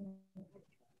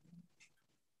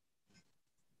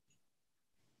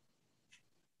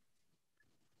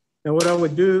 Now what I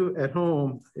would do at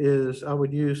home is I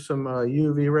would use some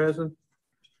UV resin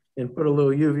and put a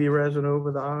little UV resin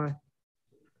over the eye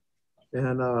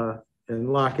and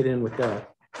lock it in with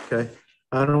that, okay?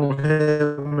 I don't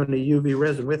have any UV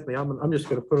resin with me. I'm just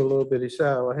gonna put a little bitty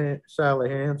Sally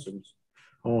Hansen's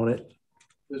on it.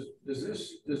 Does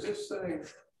this thing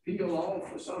peel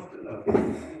off or something?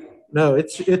 No,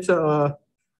 it's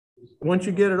once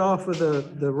you get it off of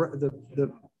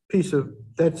the piece of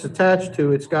that's attached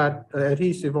to, it's got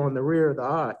adhesive on the rear of the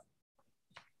eye.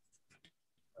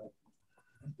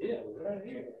 Yeah, right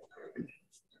here.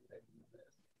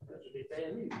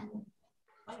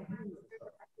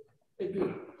 Hey,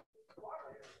 good.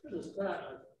 There's about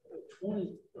a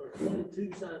 20 or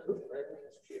 22 size hook right in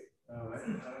this chair.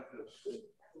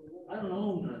 I don't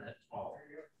own none that small.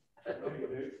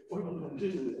 What am I going to do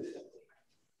with it?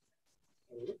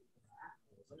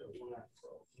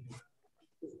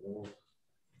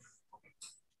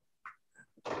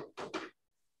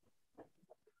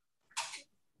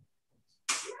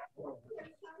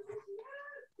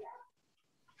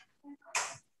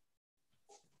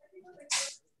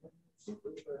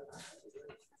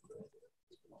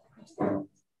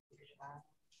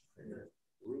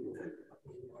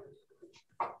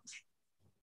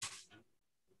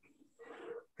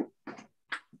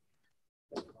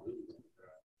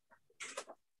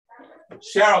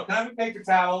 Cheryl, can I have a paper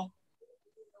towel?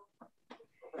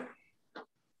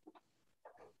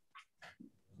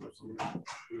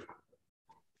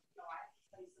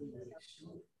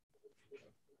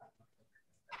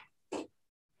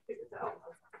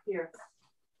 Here.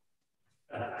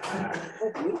 I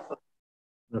don't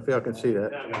know if y'all can see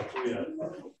that.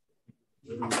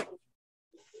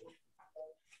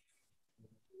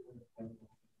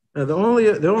 Now the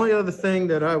only other thing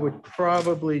that I would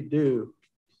probably do,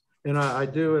 and I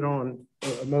do it on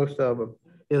most of them,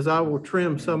 is I will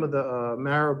trim some of the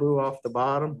marabou off the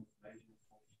bottom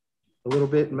a little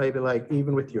bit, maybe like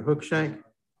even with your hook shank.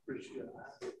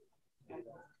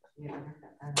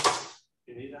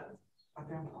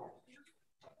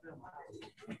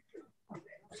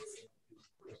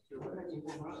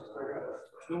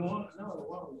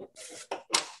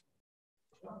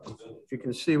 If you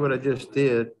can see what I just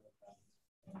did,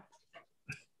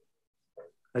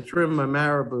 I trimmed my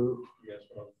marabou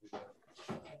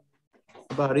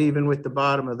about even with the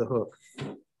bottom of the hook.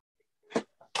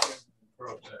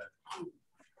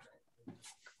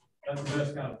 That's the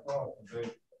best kind of frog,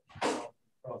 big.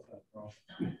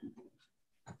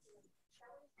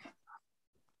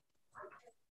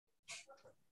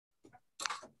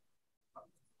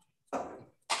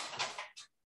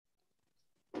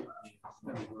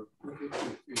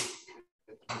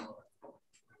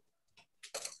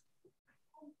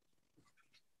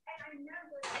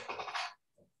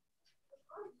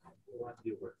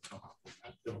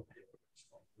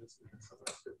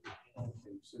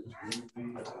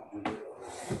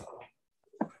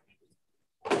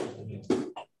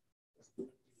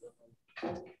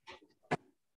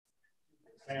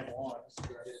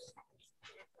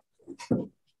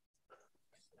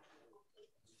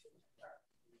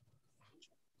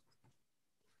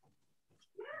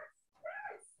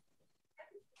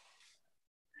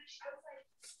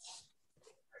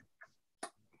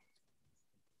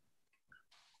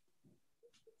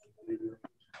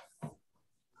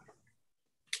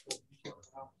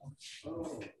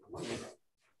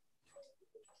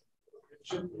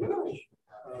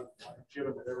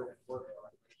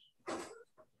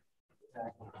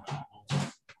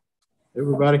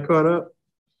 Everybody caught up?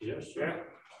 Yes, sir.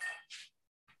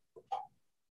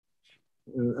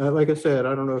 Like I said,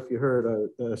 I don't know if you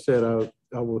heard, I said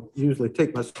I will usually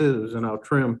take my scissors and I'll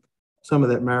trim some of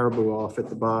that marabou off at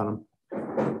the bottom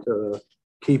to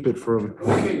keep it from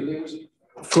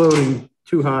floating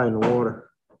too high in the water.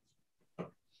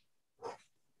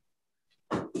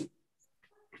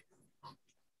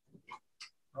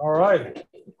 All right.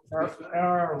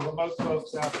 Our remote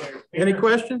folks out there. Any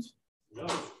questions? No.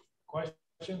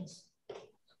 Questions?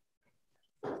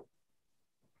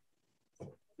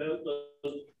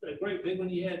 That great big one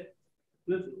you had,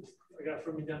 I got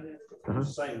from you down there.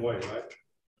 Same way, right?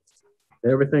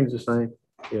 Everything's the same.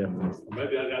 Yeah.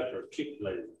 Maybe I got your cheek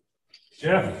later.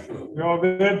 Jeff, you all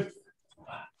good?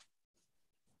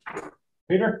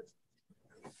 Peter?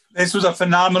 This was a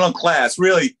phenomenal class.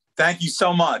 Really, thank you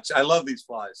so much. I love these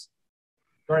flies.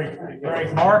 Great.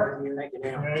 Great. Mark?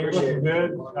 Yeah, you're looking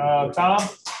good. Tom?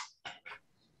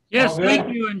 Yes,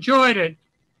 thank you. Enjoyed it.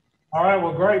 All right.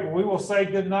 Well, great. We will say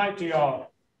good night to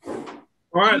y'all. All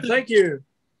right. Thank you.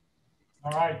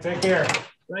 All right. Take care.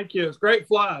 Thank you. It's great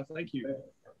fly. Thank you.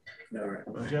 All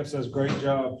right. Jeff says great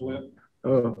job, Flip.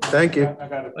 Oh, thank you. I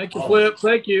got it. Thank you, Flip.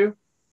 Thank you.